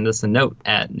 send us a note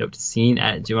at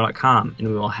notescene@gmail.com, and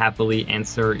we will happily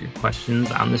answer your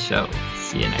questions on the show.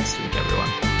 See you next week,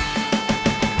 everyone.